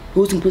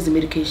ukuthi ngiphuze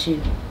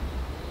medication.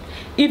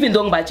 Even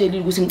though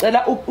ngibatshelile ukuthi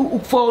ngicela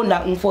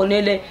ukufona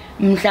ngifonele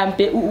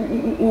mhlambe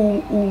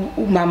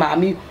umama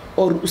wami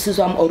or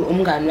usisi wami or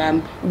umngani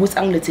wami ukuthi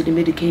angilethele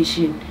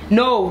medication.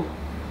 No,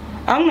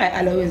 angina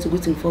allowance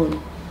ukuthi ngifone,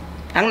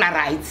 angina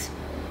rights.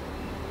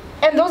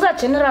 And those are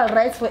general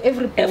rights for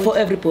everybody. For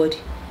everybody.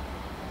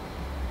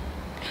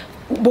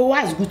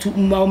 Bowazi ukuthi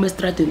uma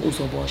umestradeni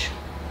uzoboshwa.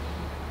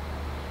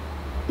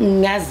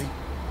 Ngazi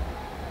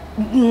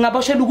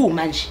ngaboshela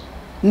ukumanje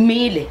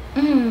mile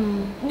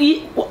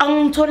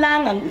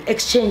angitholanga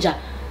exchange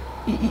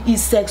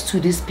sex to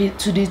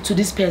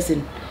this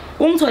person,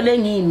 ungithole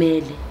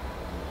ngiyimele.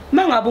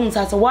 Mangabe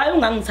ungithatha why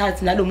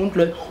ungangithathi nalo muntu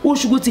loyo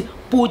usho ukuthi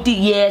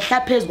buti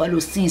yehla phezulu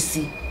kwalo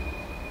sisi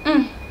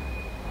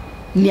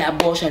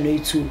niyaboshwa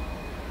noyithu.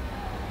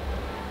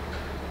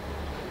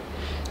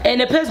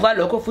 And phezulu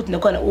kwalokho futhi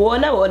nakhona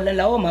wona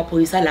lawo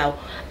maphoyisa lawo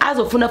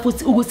azofuna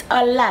futhi ukuthi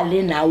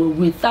alale nawe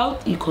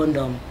without a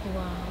condom.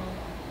 Wow.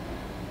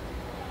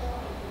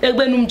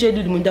 Ekubeni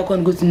umtshelile umuntu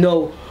akhona ukuthi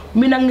no,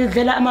 mina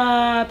ngidlela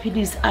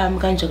amaphilisi ami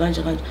kanje.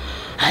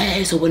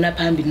 Hayi sobona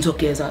phambili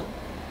ngizogeza.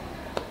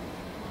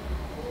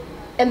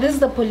 And this is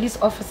the police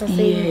officer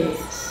saying yes.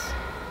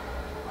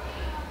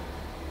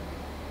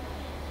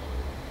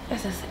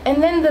 This. Yes.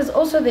 And then there's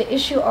also the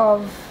issue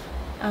of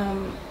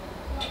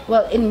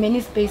well, in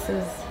many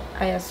spaces,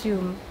 I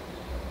assume,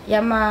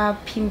 yama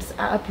pimps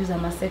are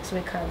abusing my sex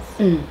workers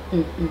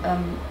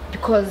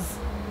because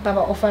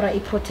baba offer a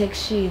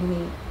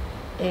protection,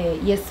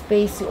 yes,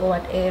 space or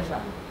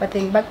whatever. But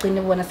then back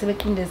when wanna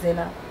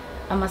sebekindezela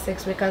ama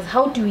sex workers,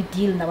 how do we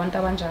deal nabantu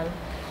abanjalo?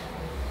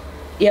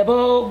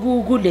 Yabo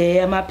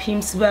kule ama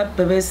pimps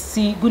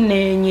babesi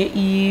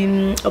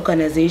kunenye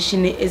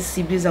organization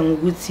esibiza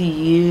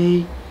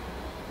ngokuthi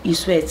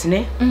iSweat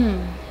ne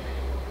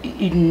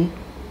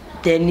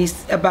then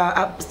is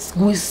about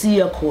we see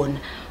a corner,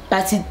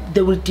 but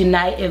they will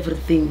deny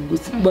everything.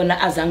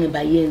 Bona azange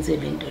bayenze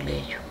lento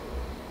leyo.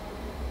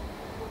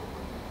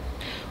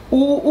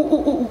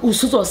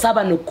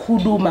 Usuzosaba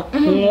nokukhuluma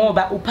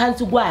ngoba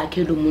uphansi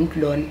kwakhe lo muntu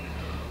lona.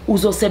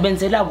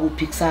 Uzosebenzela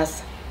kuphi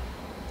kusasa?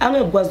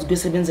 Angekwazi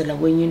ukusebenzela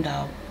kwenye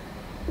indawo.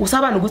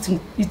 Usaba nokuthi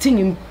ithi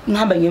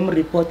ngihamba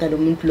ngiyemreporta lo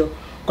muntu lo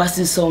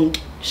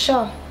kwasisonke.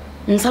 Sure.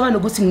 Ngisaba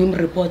nokuthi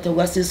ngimreporta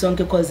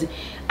kwasisonke because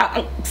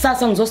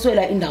kusasa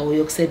ngizoswela indawo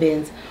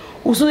yokusebenza.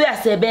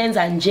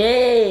 Usuyasebenza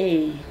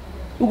nje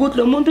ukuthi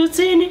lo muntu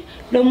uthini,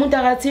 lo muntu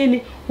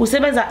akathini,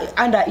 usebenza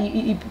under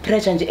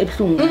pressure nje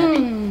ebhlungu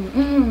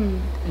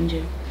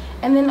nje.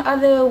 And then are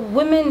the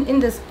women in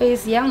the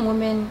space, young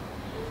women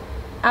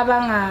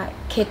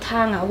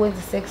abangakhethanga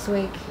ukwenza sex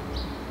work,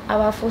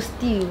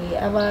 abafostiwe,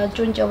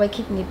 abatshontshe,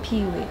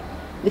 abakidnappiwe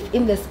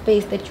within the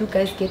space that you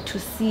guys get to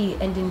see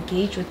and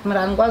engage with?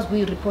 Marangwas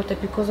we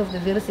reported because of the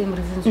very same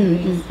reasons you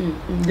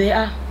raised. They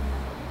are.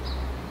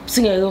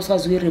 Singeke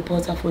uswazi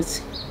uyireporta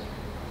futhi.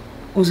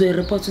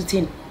 Uzoyireport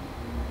uthini?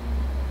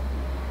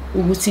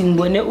 ukuthi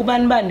ngibone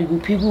ubani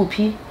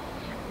kuphi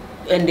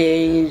and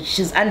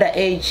she's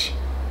underage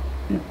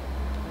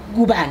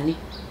kubani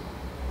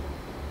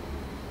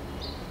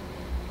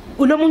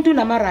ulo muntu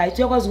unama rights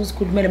uyakwazi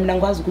ukusikhulumela mina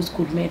ngikwazi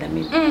ukusikhulumela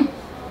mina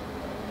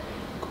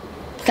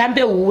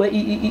mhlambe uwe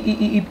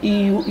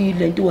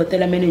lento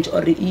hotel manager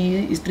or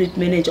I street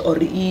manager or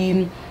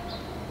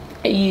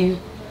I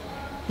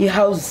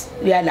house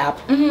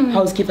yalapho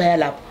housekeeper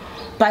yalapho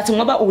but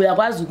ngoba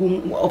uyakwazi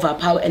uku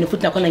overpower and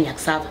futhi nakhona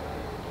ngiyakusaba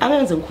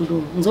angenze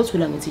ngikhuluma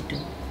ngizothula ngithi do.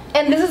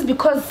 And this is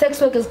because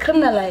sex work is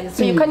criminalized,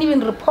 so you can't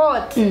even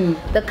report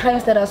the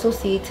crimes that are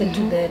associated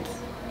to that.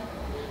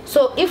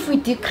 So if we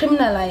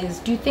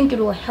decriminalize, do you think it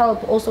will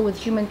help also with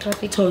human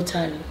trafficking?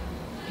 Totally,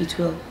 it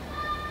will.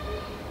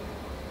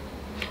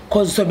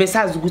 Because so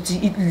besazi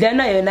ukuthi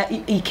lena yena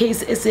I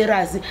case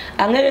eserious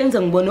angenze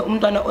ngibone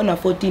umntwana ona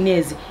 14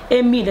 years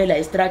emile la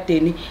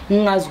estradeni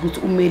ngingazi ukuthi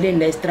umele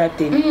la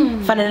estradeni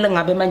fanele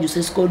ngabe manje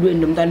usesikolweni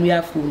nomntwana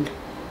uyafunda.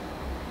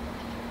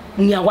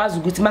 Ngiyakwazi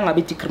ukuthi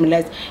mangabe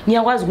decriminalize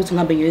ngiyakwazi ukuthi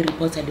ngihambe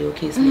ngiyoreporta leyo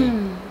case leyo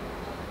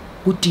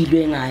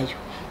kudilwe ngayo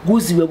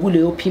kuziwe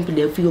kuleyo pimp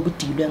leyo fike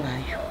kudilwe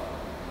ngayo.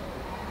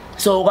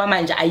 So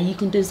kwamanje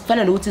ayikho into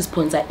esifanele ukuthi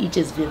sponsor each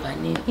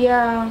esivivaneni.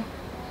 Yeah,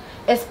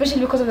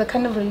 especially because of the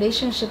kind of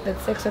relationship that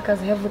sex workers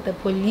have with the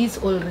police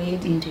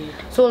already. Indeed.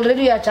 So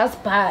already you are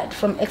just barred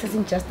from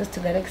accessing justice to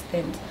that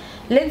extent.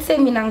 Let's say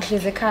mina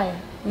ngihleze ekhaya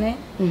ne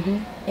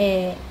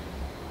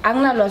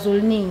anginalwazi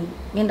oluningi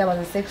ngendaba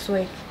ze sex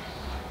work,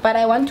 but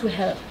I want to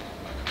help.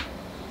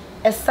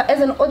 As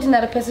an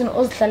ordinary person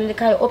ozihlalele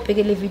ekhaya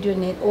obhekele video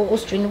net or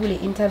ostreni kule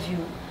interview,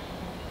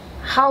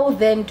 how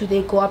then do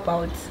they go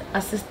about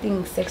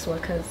assisting sex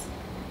workers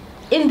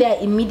in their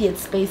immediate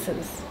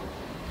spaces?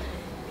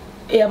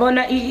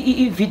 Yabona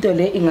I video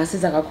le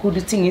ingasiza kakhulu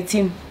ukuthi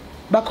ngithi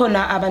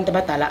bakhona abantu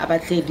abadala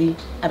abahleli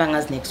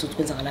abangazi next ukuthi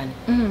kwenzakalani.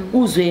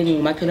 Uzwe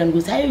ngimakhelwane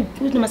ukuthi hayi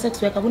kunama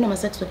sex worker kunama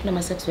sex worker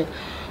kunama sex worker.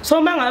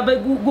 So mangabe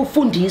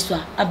kufundiswa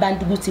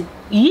abantu ukuthi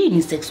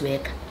yini sex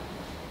worker.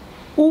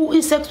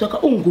 I sex worker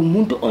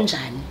ungumuntu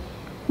onjani.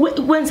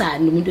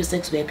 Wenzani umuntu we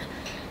sex worker.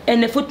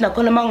 And futhi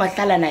nakhona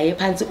mangahlala naye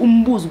phansi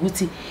umbuzo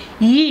ukuthi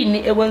yini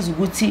ekwenza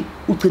ukuthi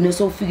ugcine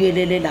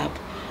sofikelele lapho.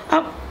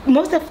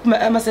 Most of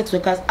my sex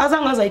workers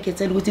azangaza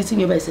ikhethela ukuthi ithi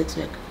ngiyoba sex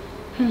worker.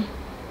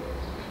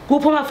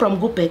 Kuphuma from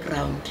good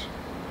background.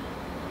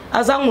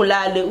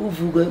 Azangulale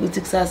uvuke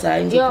ukuthi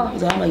kusasa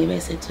ngizama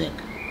ngibe sex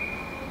worker.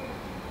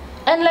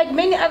 And like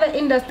many other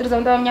industries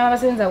abantu abanyama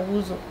basenza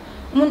kuzo,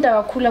 umuntu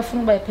akakhula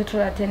afuna ukuba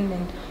petrol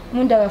attendant,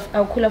 umuntu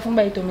akakhula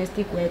afuna ukuba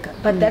domestic worker,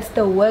 but that's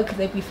the work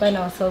that we find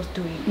ourselves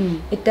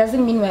doing. It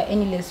doesn't mean we're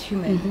any less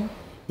human.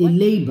 The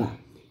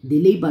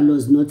labor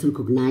laws not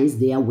recognize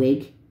their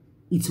work.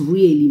 It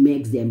really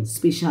makes them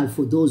special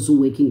for those who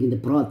are working in the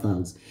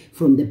brothels.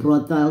 From the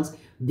brothels,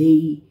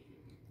 they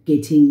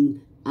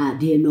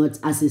are not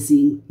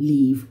assessing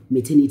leave,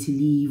 maternity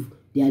leave.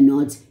 They are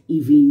not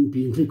even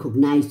being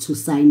recognized to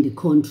sign the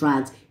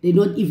contracts. They're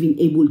not even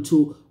able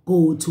to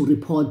go to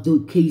report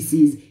the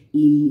cases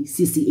in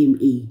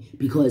CCMA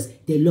because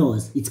the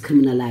laws, it's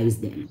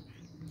criminalized them.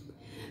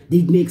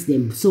 It makes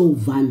them so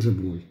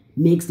vulnerable,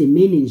 makes the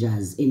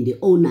managers and the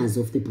owners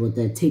of the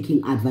brothel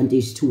taking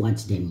advantage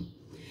towards them.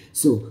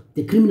 So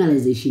the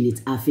criminalization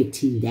is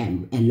affecting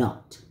them a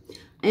lot.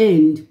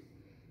 And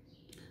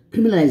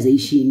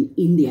criminalization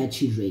in their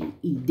children.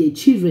 The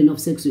children of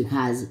sex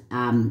workers,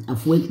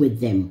 I've worked with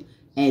them.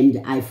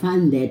 And I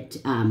found that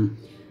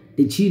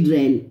the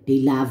children,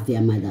 they love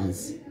their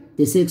mothers.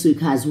 The sex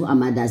workers who are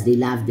mothers, they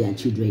love their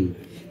children.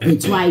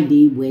 That's why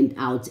they went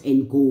out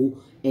and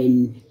go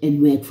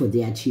and work for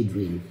their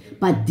children.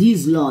 But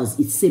these laws,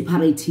 it's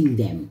separating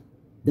them.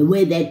 The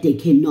way that they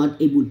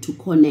cannot able to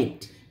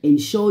connect and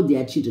show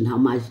their children how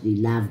much they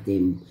love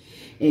them.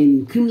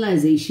 And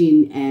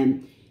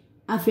criminalization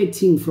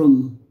affecting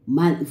from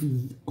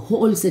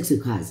whole sex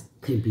workers,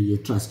 can be a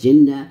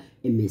transgender,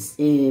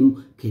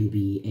 MSM, can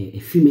be a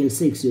female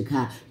sex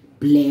worker,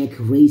 black,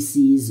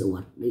 races,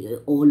 or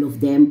all of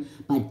them,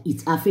 but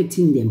it's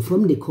affecting them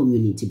from the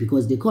community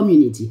because the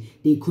community,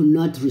 they could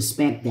not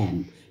respect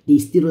them. They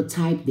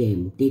stereotype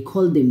them, they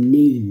call them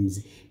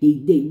names, they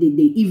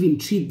even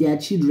treat their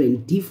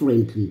children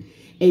differently.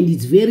 And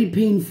it's very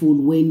painful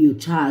when your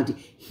child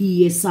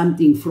hears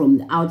something from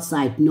the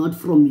outside, not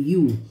from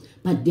you.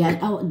 But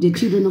the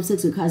children of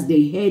sex workers,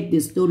 they heard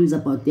the stories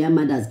about their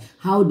mothers,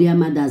 how their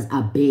mothers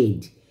are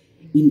bad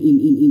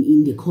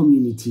in the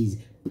communities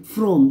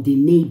from the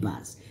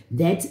neighbors.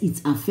 That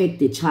it's affect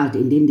the child,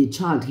 and then the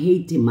child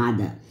hate the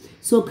mother.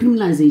 So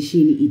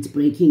criminalization, it's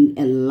breaking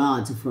a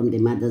lot from the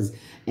mothers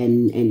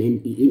and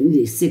in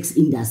the sex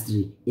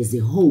industry as a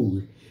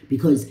whole.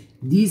 Because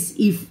this,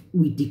 if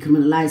we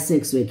decriminalize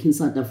sex work in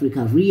South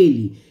Africa,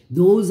 really,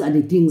 those are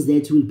the things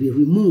that will be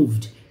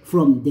removed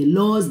from the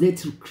laws that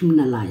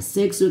criminalize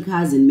sex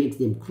workers and make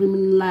them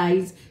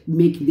criminalized,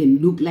 make them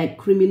look like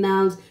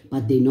criminals,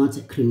 but they're not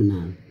a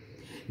criminal.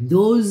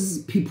 Those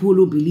people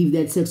who believe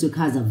that sex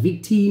workers are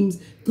victims,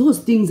 those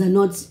things are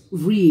not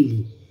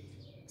really.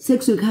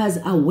 Sex workers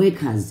are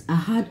workers, are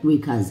hard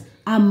workers,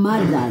 are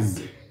mothers.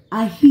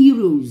 are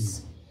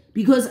heroes,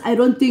 because I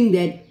don't think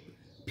that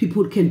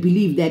people can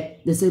believe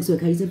that the sex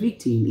worker is a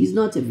victim. He's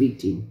not a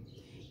victim,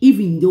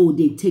 even though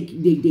they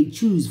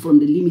choose from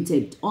the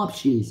limited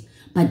options,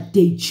 but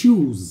they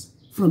choose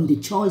from the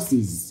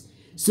choices.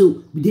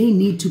 So they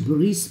need to be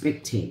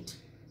respected.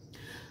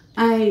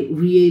 I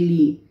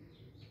really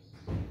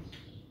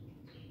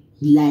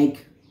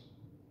like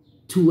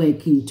to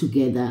working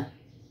together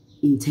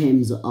in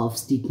terms of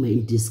stigma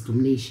and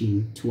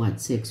discrimination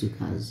towards sex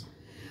workers.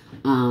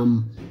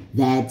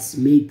 That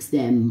makes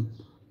them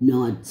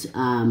not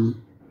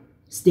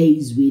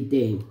stays with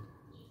them.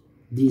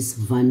 This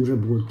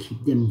vulnerable,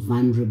 keep them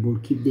vulnerable,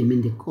 keep them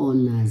in the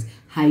corners,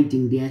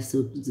 hiding their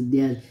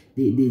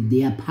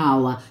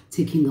power,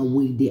 taking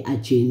away their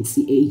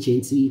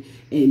agency,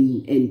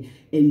 and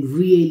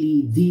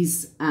really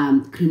this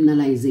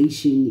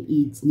criminalization,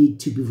 it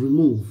needs to be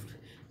removed.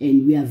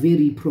 And we are a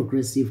very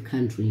progressive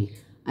country.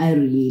 I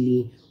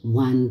really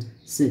want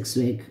sex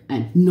work,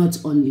 and not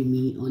only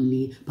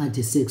me, but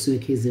the sex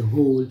work as a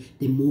whole,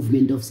 the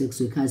movement of sex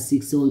workers,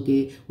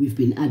 we've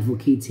been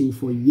advocating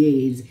for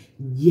years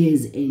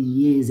and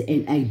years,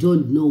 and I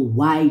don't know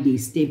why they're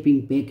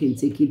stepping back and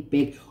take it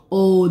back.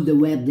 All the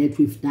work that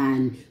we've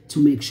done to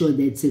make sure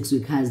that sex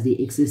workers, they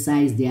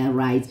exercise their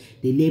rights,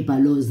 the labor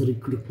laws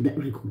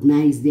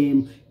recognize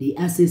them, they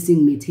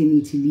assessing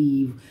maternity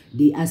leave,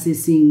 they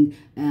assessing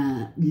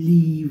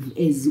leave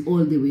as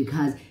all the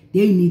workers,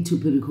 they need to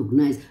be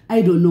recognized.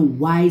 I don't know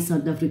why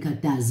South Africa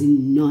does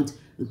not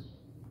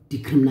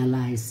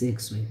decriminalize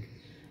sex work.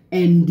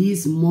 And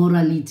this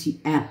Morality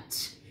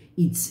Act,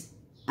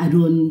 I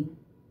don't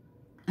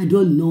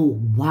know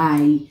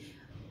why.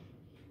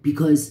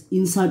 Because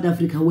in South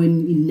Africa,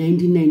 when in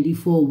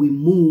 1994 we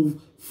moved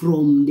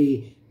from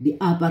the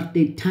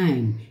apartheid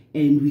time,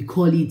 and we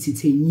call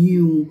it's a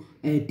new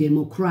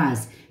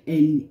democracy,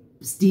 and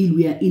still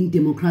we are in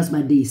democracy,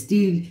 but there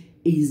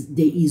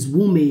is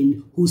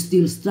women who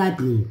still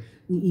struggling,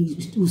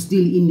 who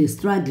still in the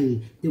struggle,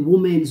 the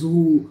women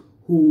who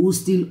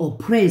still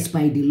oppressed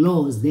by the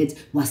laws that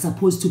were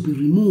supposed to be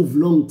removed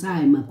long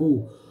time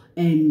ago.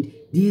 And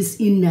this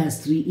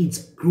industry, it's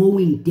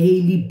growing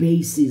daily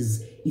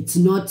basis. It's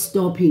not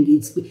stopping.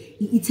 It's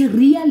a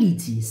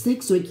reality.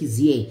 Sex work is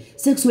here.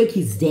 Sex work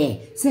is there.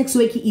 Sex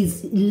work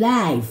is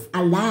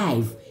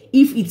alive.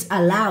 If it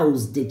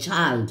allows the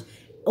child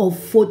of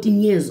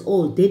 14 years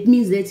old, that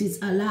means that it's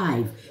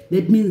alive.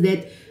 That means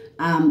that,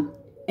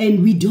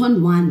 and we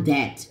don't want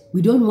that.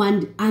 We don't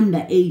want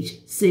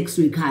underage sex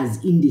workers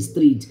in the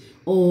street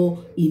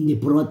or in the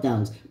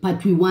brothels,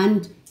 but we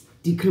want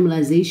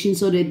decriminalization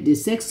so that the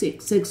sex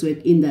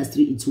work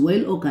industry, it's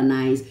well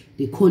organized,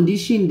 the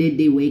condition that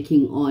they're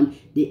working on,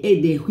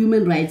 the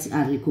human rights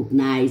are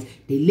recognized,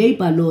 the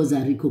labor laws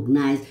are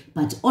recognized,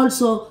 but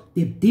also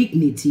the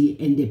dignity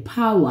and the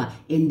power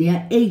and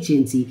their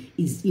agency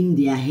is in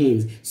their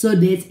hands, so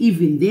that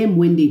even them,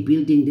 when they're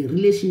building the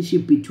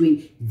relationship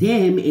between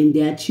them and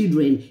their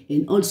children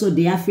and also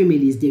their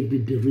families, they will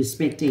be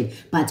respected.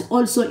 But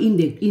also in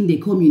the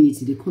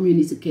community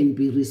can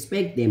be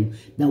respect them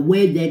the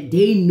way that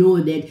they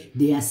know that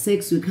they are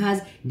sex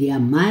workers, they are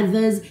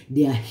mothers,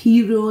 they are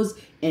heroes,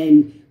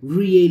 and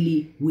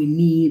really we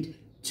need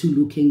to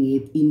looking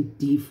at it in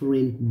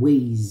different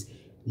ways.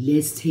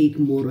 Let's take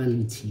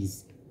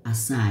moralities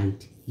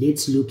aside.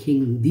 Let's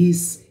looking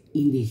this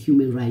in the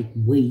human right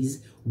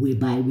ways,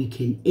 whereby we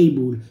can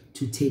able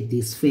to take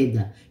this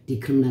further.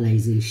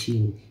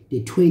 Decriminalization,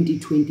 the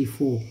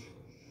 2024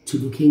 to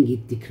looking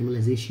at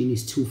decriminalization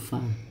is too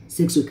far.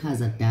 Sex workers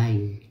are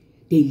dying.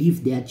 They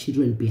leave their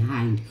children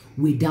behind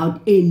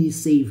without any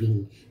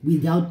saving,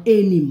 without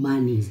any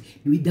monies,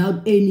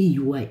 without any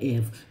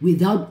UIF,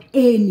 without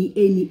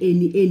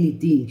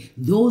anything.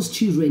 Those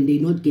children, they're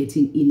not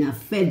getting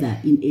enough further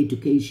in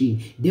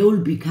education. They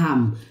will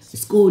become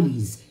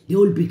scholars. They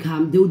will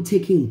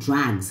taking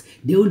drugs.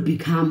 They will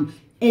become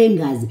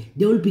angers.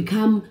 They will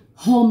become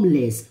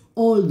homeless.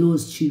 All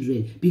those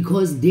children,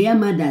 because their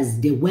mothers,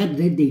 the work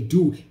that they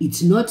do,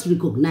 it's not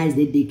recognized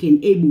that they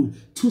can able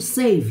to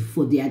save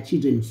for their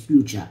children's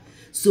future.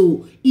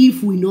 So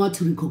if we're not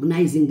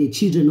recognizing the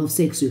children of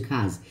sex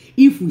workers,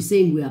 if we're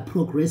saying we are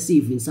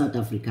progressive in South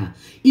Africa,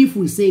 if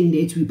we're saying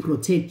that we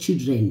protect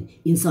children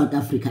in South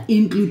Africa,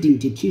 including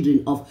the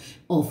children of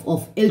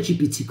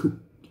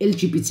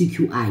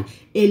LGBTQI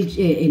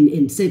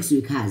and sex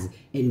workers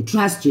and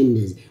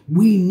transgenders,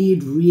 we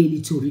need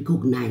really to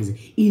recognize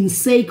in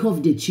sake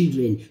of the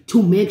children,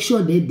 to make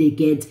sure that they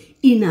get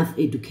enough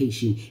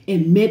education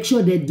and make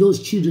sure that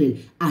those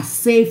children are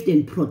safe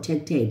and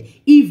protected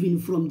even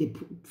from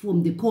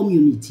the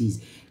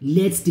communities.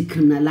 Let's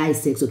decriminalize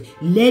sex work.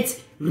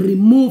 Let's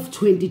remove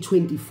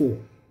 2024.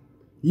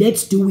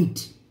 Let's do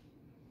it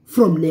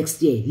from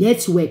next year.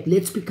 Let's work.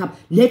 Let's pick up.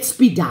 Let's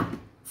speed up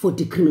for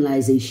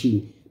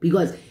decriminalization.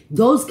 Because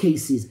those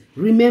cases,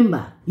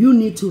 remember, you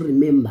need to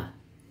remember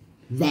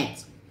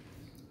that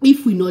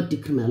if we not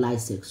decriminalize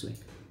sex work,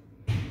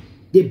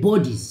 the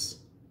bodies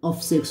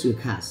of sex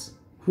workers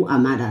who are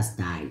mothers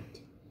died,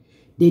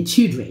 the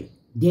children,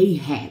 they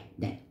had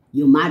that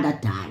your mother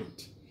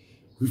died,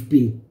 we've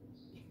been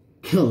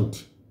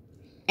killed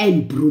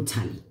and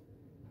brutally,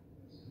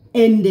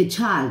 and the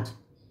child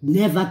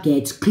never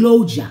gets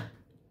closure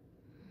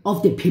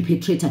of the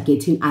perpetrator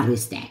getting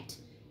arrested,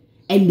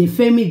 and the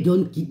family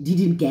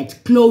didn't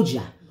get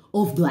closure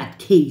of that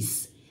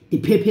case, the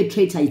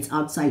perpetrator is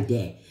outside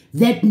there,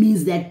 that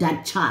means that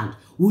that child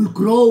will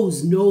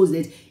knows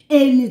that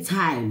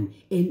anytime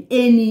and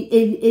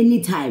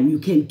any time you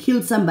can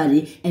kill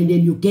somebody and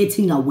then you're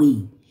getting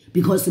away,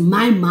 because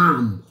my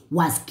mom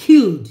was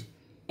killed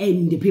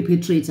and the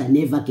perpetrator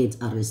never gets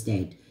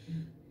arrested.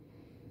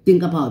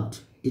 Think about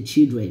the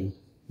children.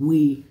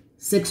 We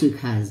sex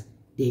workers,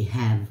 they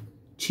have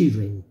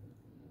children.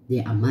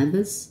 They are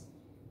mothers,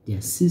 they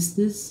are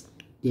sisters,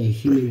 they are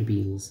human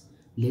beings.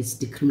 Let's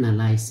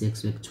decriminalize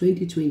sex work.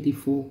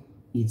 2024,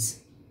 it's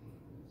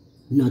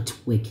not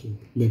working.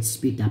 Let's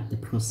speed up the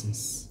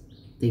process.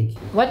 Thank you.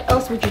 What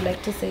else would you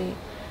like to say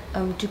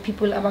to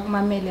people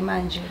abakumamele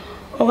manje?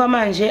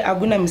 Okamanje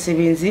akuna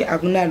msebenzi,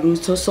 akuna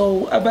lutho,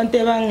 so abantu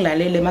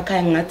ebangilalele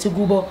emakhaya ngathi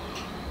kubo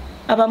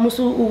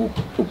abamusu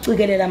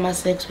ukucikelela ama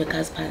sex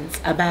workers phansi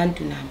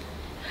abantu nabo.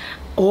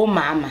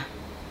 Omama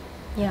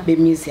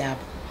bemizi yabo.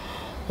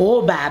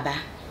 Obaba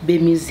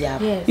bemizi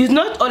yabo. It's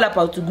not all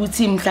about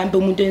ukuthi mhlambe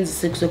umuntu enza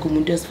sex work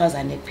umuntu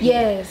wesifazane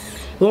kuphela. Yes.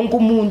 Wonke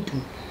umuntu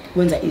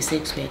wenza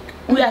i-sex work.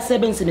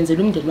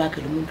 Uyasebenzela umndeni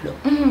wakhe lo muntu lo.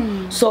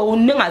 So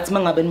ningathi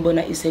mangabe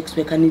nibona i-sex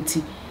work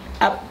anithi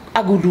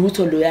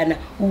akulutho loyana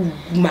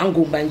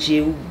umangumba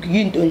nje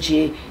into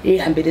nje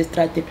ehambele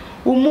estradeni.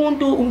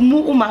 Umuntu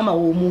umama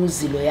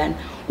womuzi loyana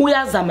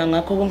uyazama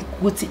ngakho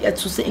ukuthi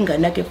ethuse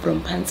ingane yakhe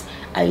from phansi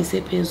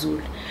ayise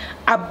phezulu.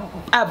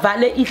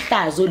 Avale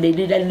ihlazo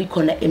leli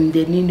lalikhona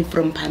emndenini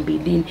from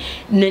phambilini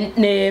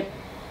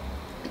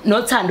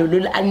nothando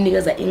lolu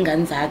anikeza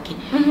ingane zakhe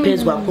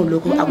phezulu kwakho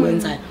lokho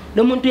akwenzayo.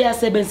 Lo muntu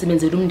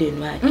uyasebenzela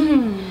umndeni wakhe.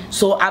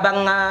 So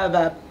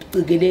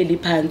abangabacikeleli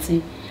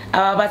phansi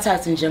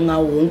ababathathe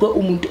njengawo wonke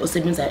umuntu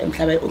osebenzayo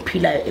emhlabeni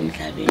ophilayo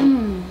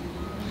emhlabeni.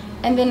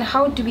 And then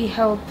how do we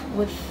help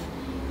with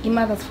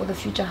mothers for the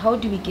future? How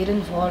do we get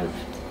involved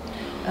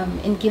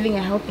in giving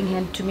a helping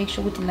hand to make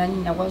sure ukuthi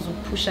nani nakwazi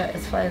ukupusha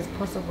as far as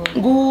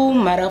possible? Ku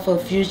Mara for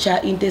Future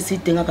into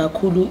esidinga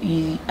kakhulu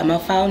ama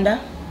founder.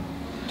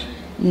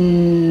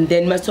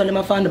 Then masithola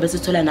ama founder bese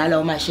sithola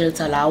nalawo ma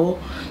shelter lawo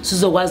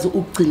sizokwazi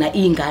ukugcina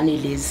izingane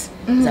lezi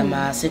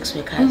zama sex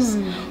workers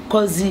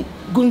because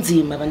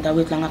kunzima abantu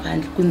abethu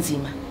ngaphandle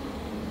kunzima.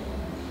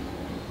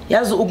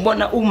 Yazi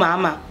ukubona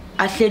umama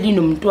ahleli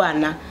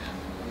nomntwana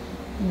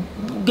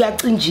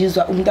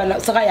kuyacinjizwa umntwana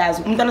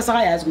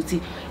sakayazi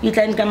ukuthi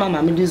iclient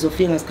kamama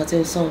lizofika ngesikhathi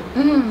eso.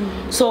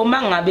 So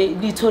mangabe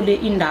lithole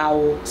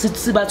indawo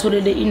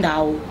sibatholele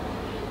indawo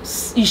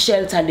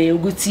i-shelter le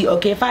ukuthi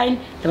okay fine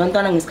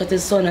labantwana ngesikhathi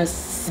esona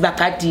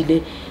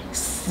sibagadile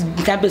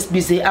mhlawumbe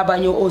sibize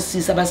abanye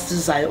osisi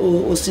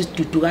abasizayo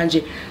osisidudu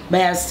kanje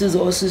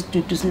bayasiza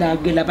osisidudu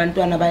sinake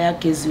labantwana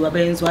bayageziwa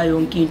bayenziwa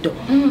yonke into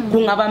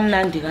kungaba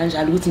mnandi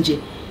kanjalo ukuthi nje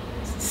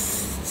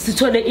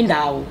sithole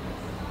indawo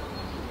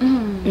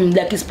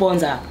like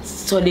sponsor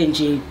sithole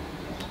nje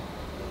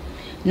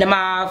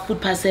nama food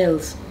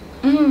parcels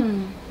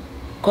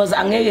because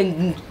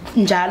angeke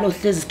njalo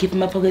hlezi sikhipha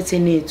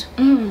emaphoketheni ethu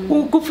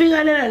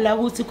kufikalela la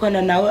ukuthi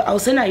khona nawe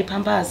awusena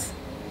ipampers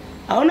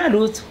awuna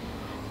lutho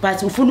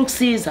but ufuna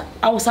ukusiza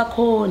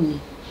awusakhoni.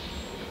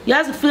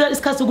 Yazi kufika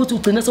isikhathi ukuthi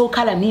ugcine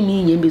sewukhala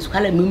niminyembezi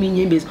ukhala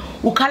niminyembezi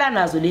ukhala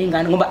nazo le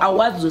ngane ngoba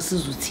awazi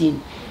uzosiza uthini.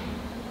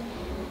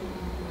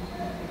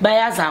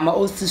 Bayazama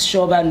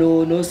osishoba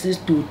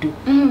nosisidudu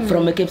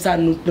from Cape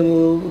Town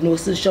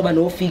nosishoba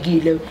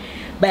nofikile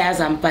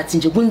bayazama but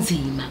nje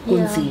kunzima.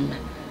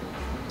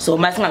 So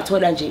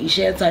masingathola nje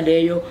i-shelter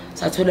leyo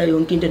sathola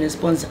yonke into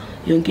nesponsor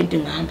yonke into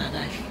ingahamba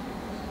kahle.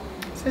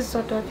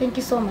 Sisodwa, thank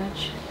you so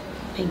much.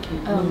 Thank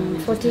you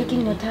for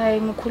taking your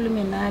time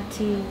ukhulume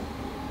nathi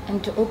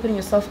and to open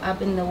yourself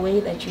up in the way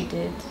that you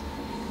did.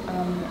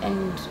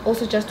 And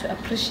also just to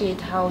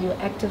appreciate how your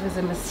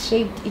activism has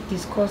shaped it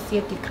discourse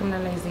here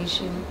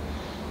decriminalization.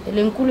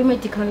 Lenkulume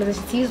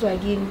decriminalization is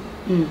again,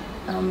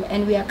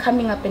 and we are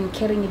coming up and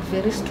carrying it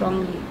very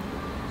strongly.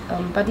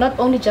 But not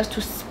only just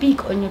to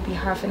speak on your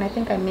behalf, and I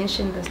think I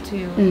mentioned this to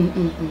you,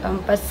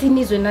 but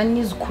sinizwe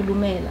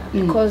nanizikhulumela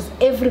because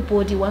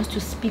everybody wants to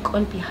speak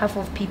on behalf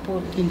of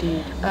people.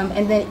 Indeed.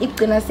 And then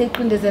igcina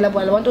seqindezela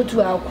bala want to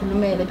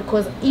akhulumela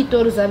because we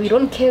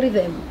don't carry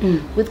them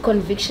with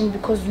conviction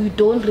because you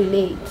don't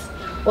relate,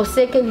 or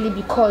secondly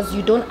because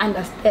you don't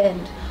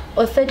understand,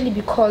 or thirdly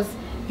because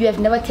you have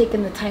never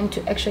taken the time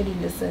to actually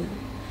listen.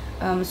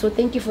 So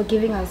thank you for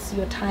giving us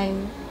your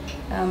time.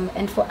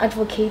 And for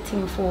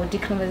advocating for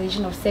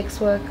decriminalization of sex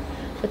work,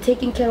 for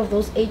taking care of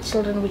those 8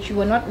 children which you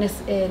were not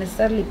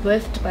necessarily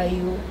birthed by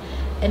you,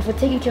 and for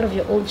taking care of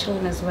your own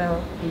children as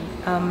well.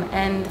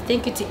 And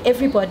thank you to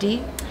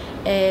everybody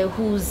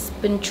who's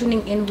been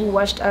tuning in, who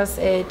watched us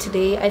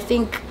today. I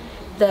think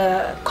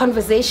the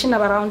conversation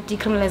around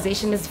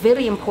decriminalization is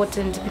very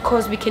important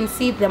because we can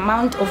see the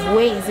amount of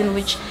ways in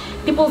which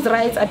people's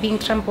rights are being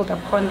trampled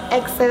upon.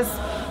 Access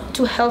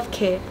to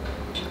healthcare,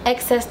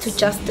 access to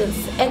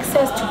justice,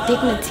 access to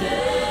dignity,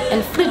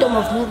 and freedom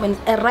of movement,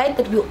 a right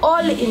that we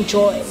all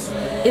enjoy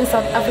in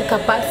South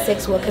Africa, but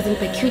sex workers in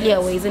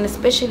peculiar ways, and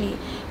especially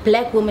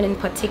black women in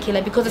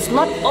particular, because it's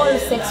not all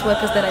sex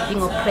workers that are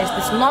being oppressed.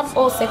 It's not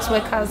all sex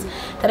workers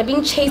that are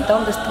being chased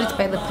down the streets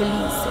by the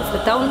police. It's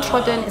the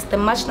downtrodden, it's the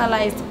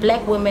marginalized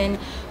black women,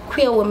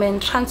 queer women,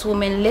 trans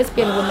women,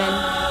 lesbian women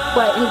who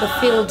are in the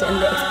field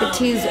and the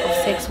expertise of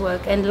sex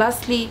work. And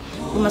lastly,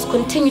 we must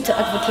continue to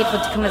advocate for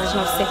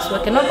decriminalization of sex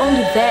work, and not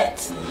only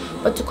that,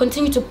 but to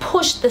continue to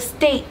push the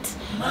state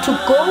to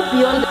go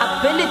beyond the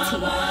ability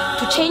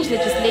to change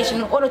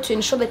legislation in order to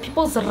ensure that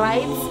people's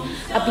rights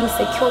are being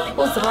secured,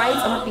 people's rights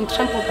are not being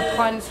trampled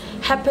upon,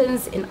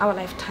 happens in our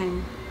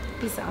lifetime.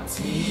 Peace out.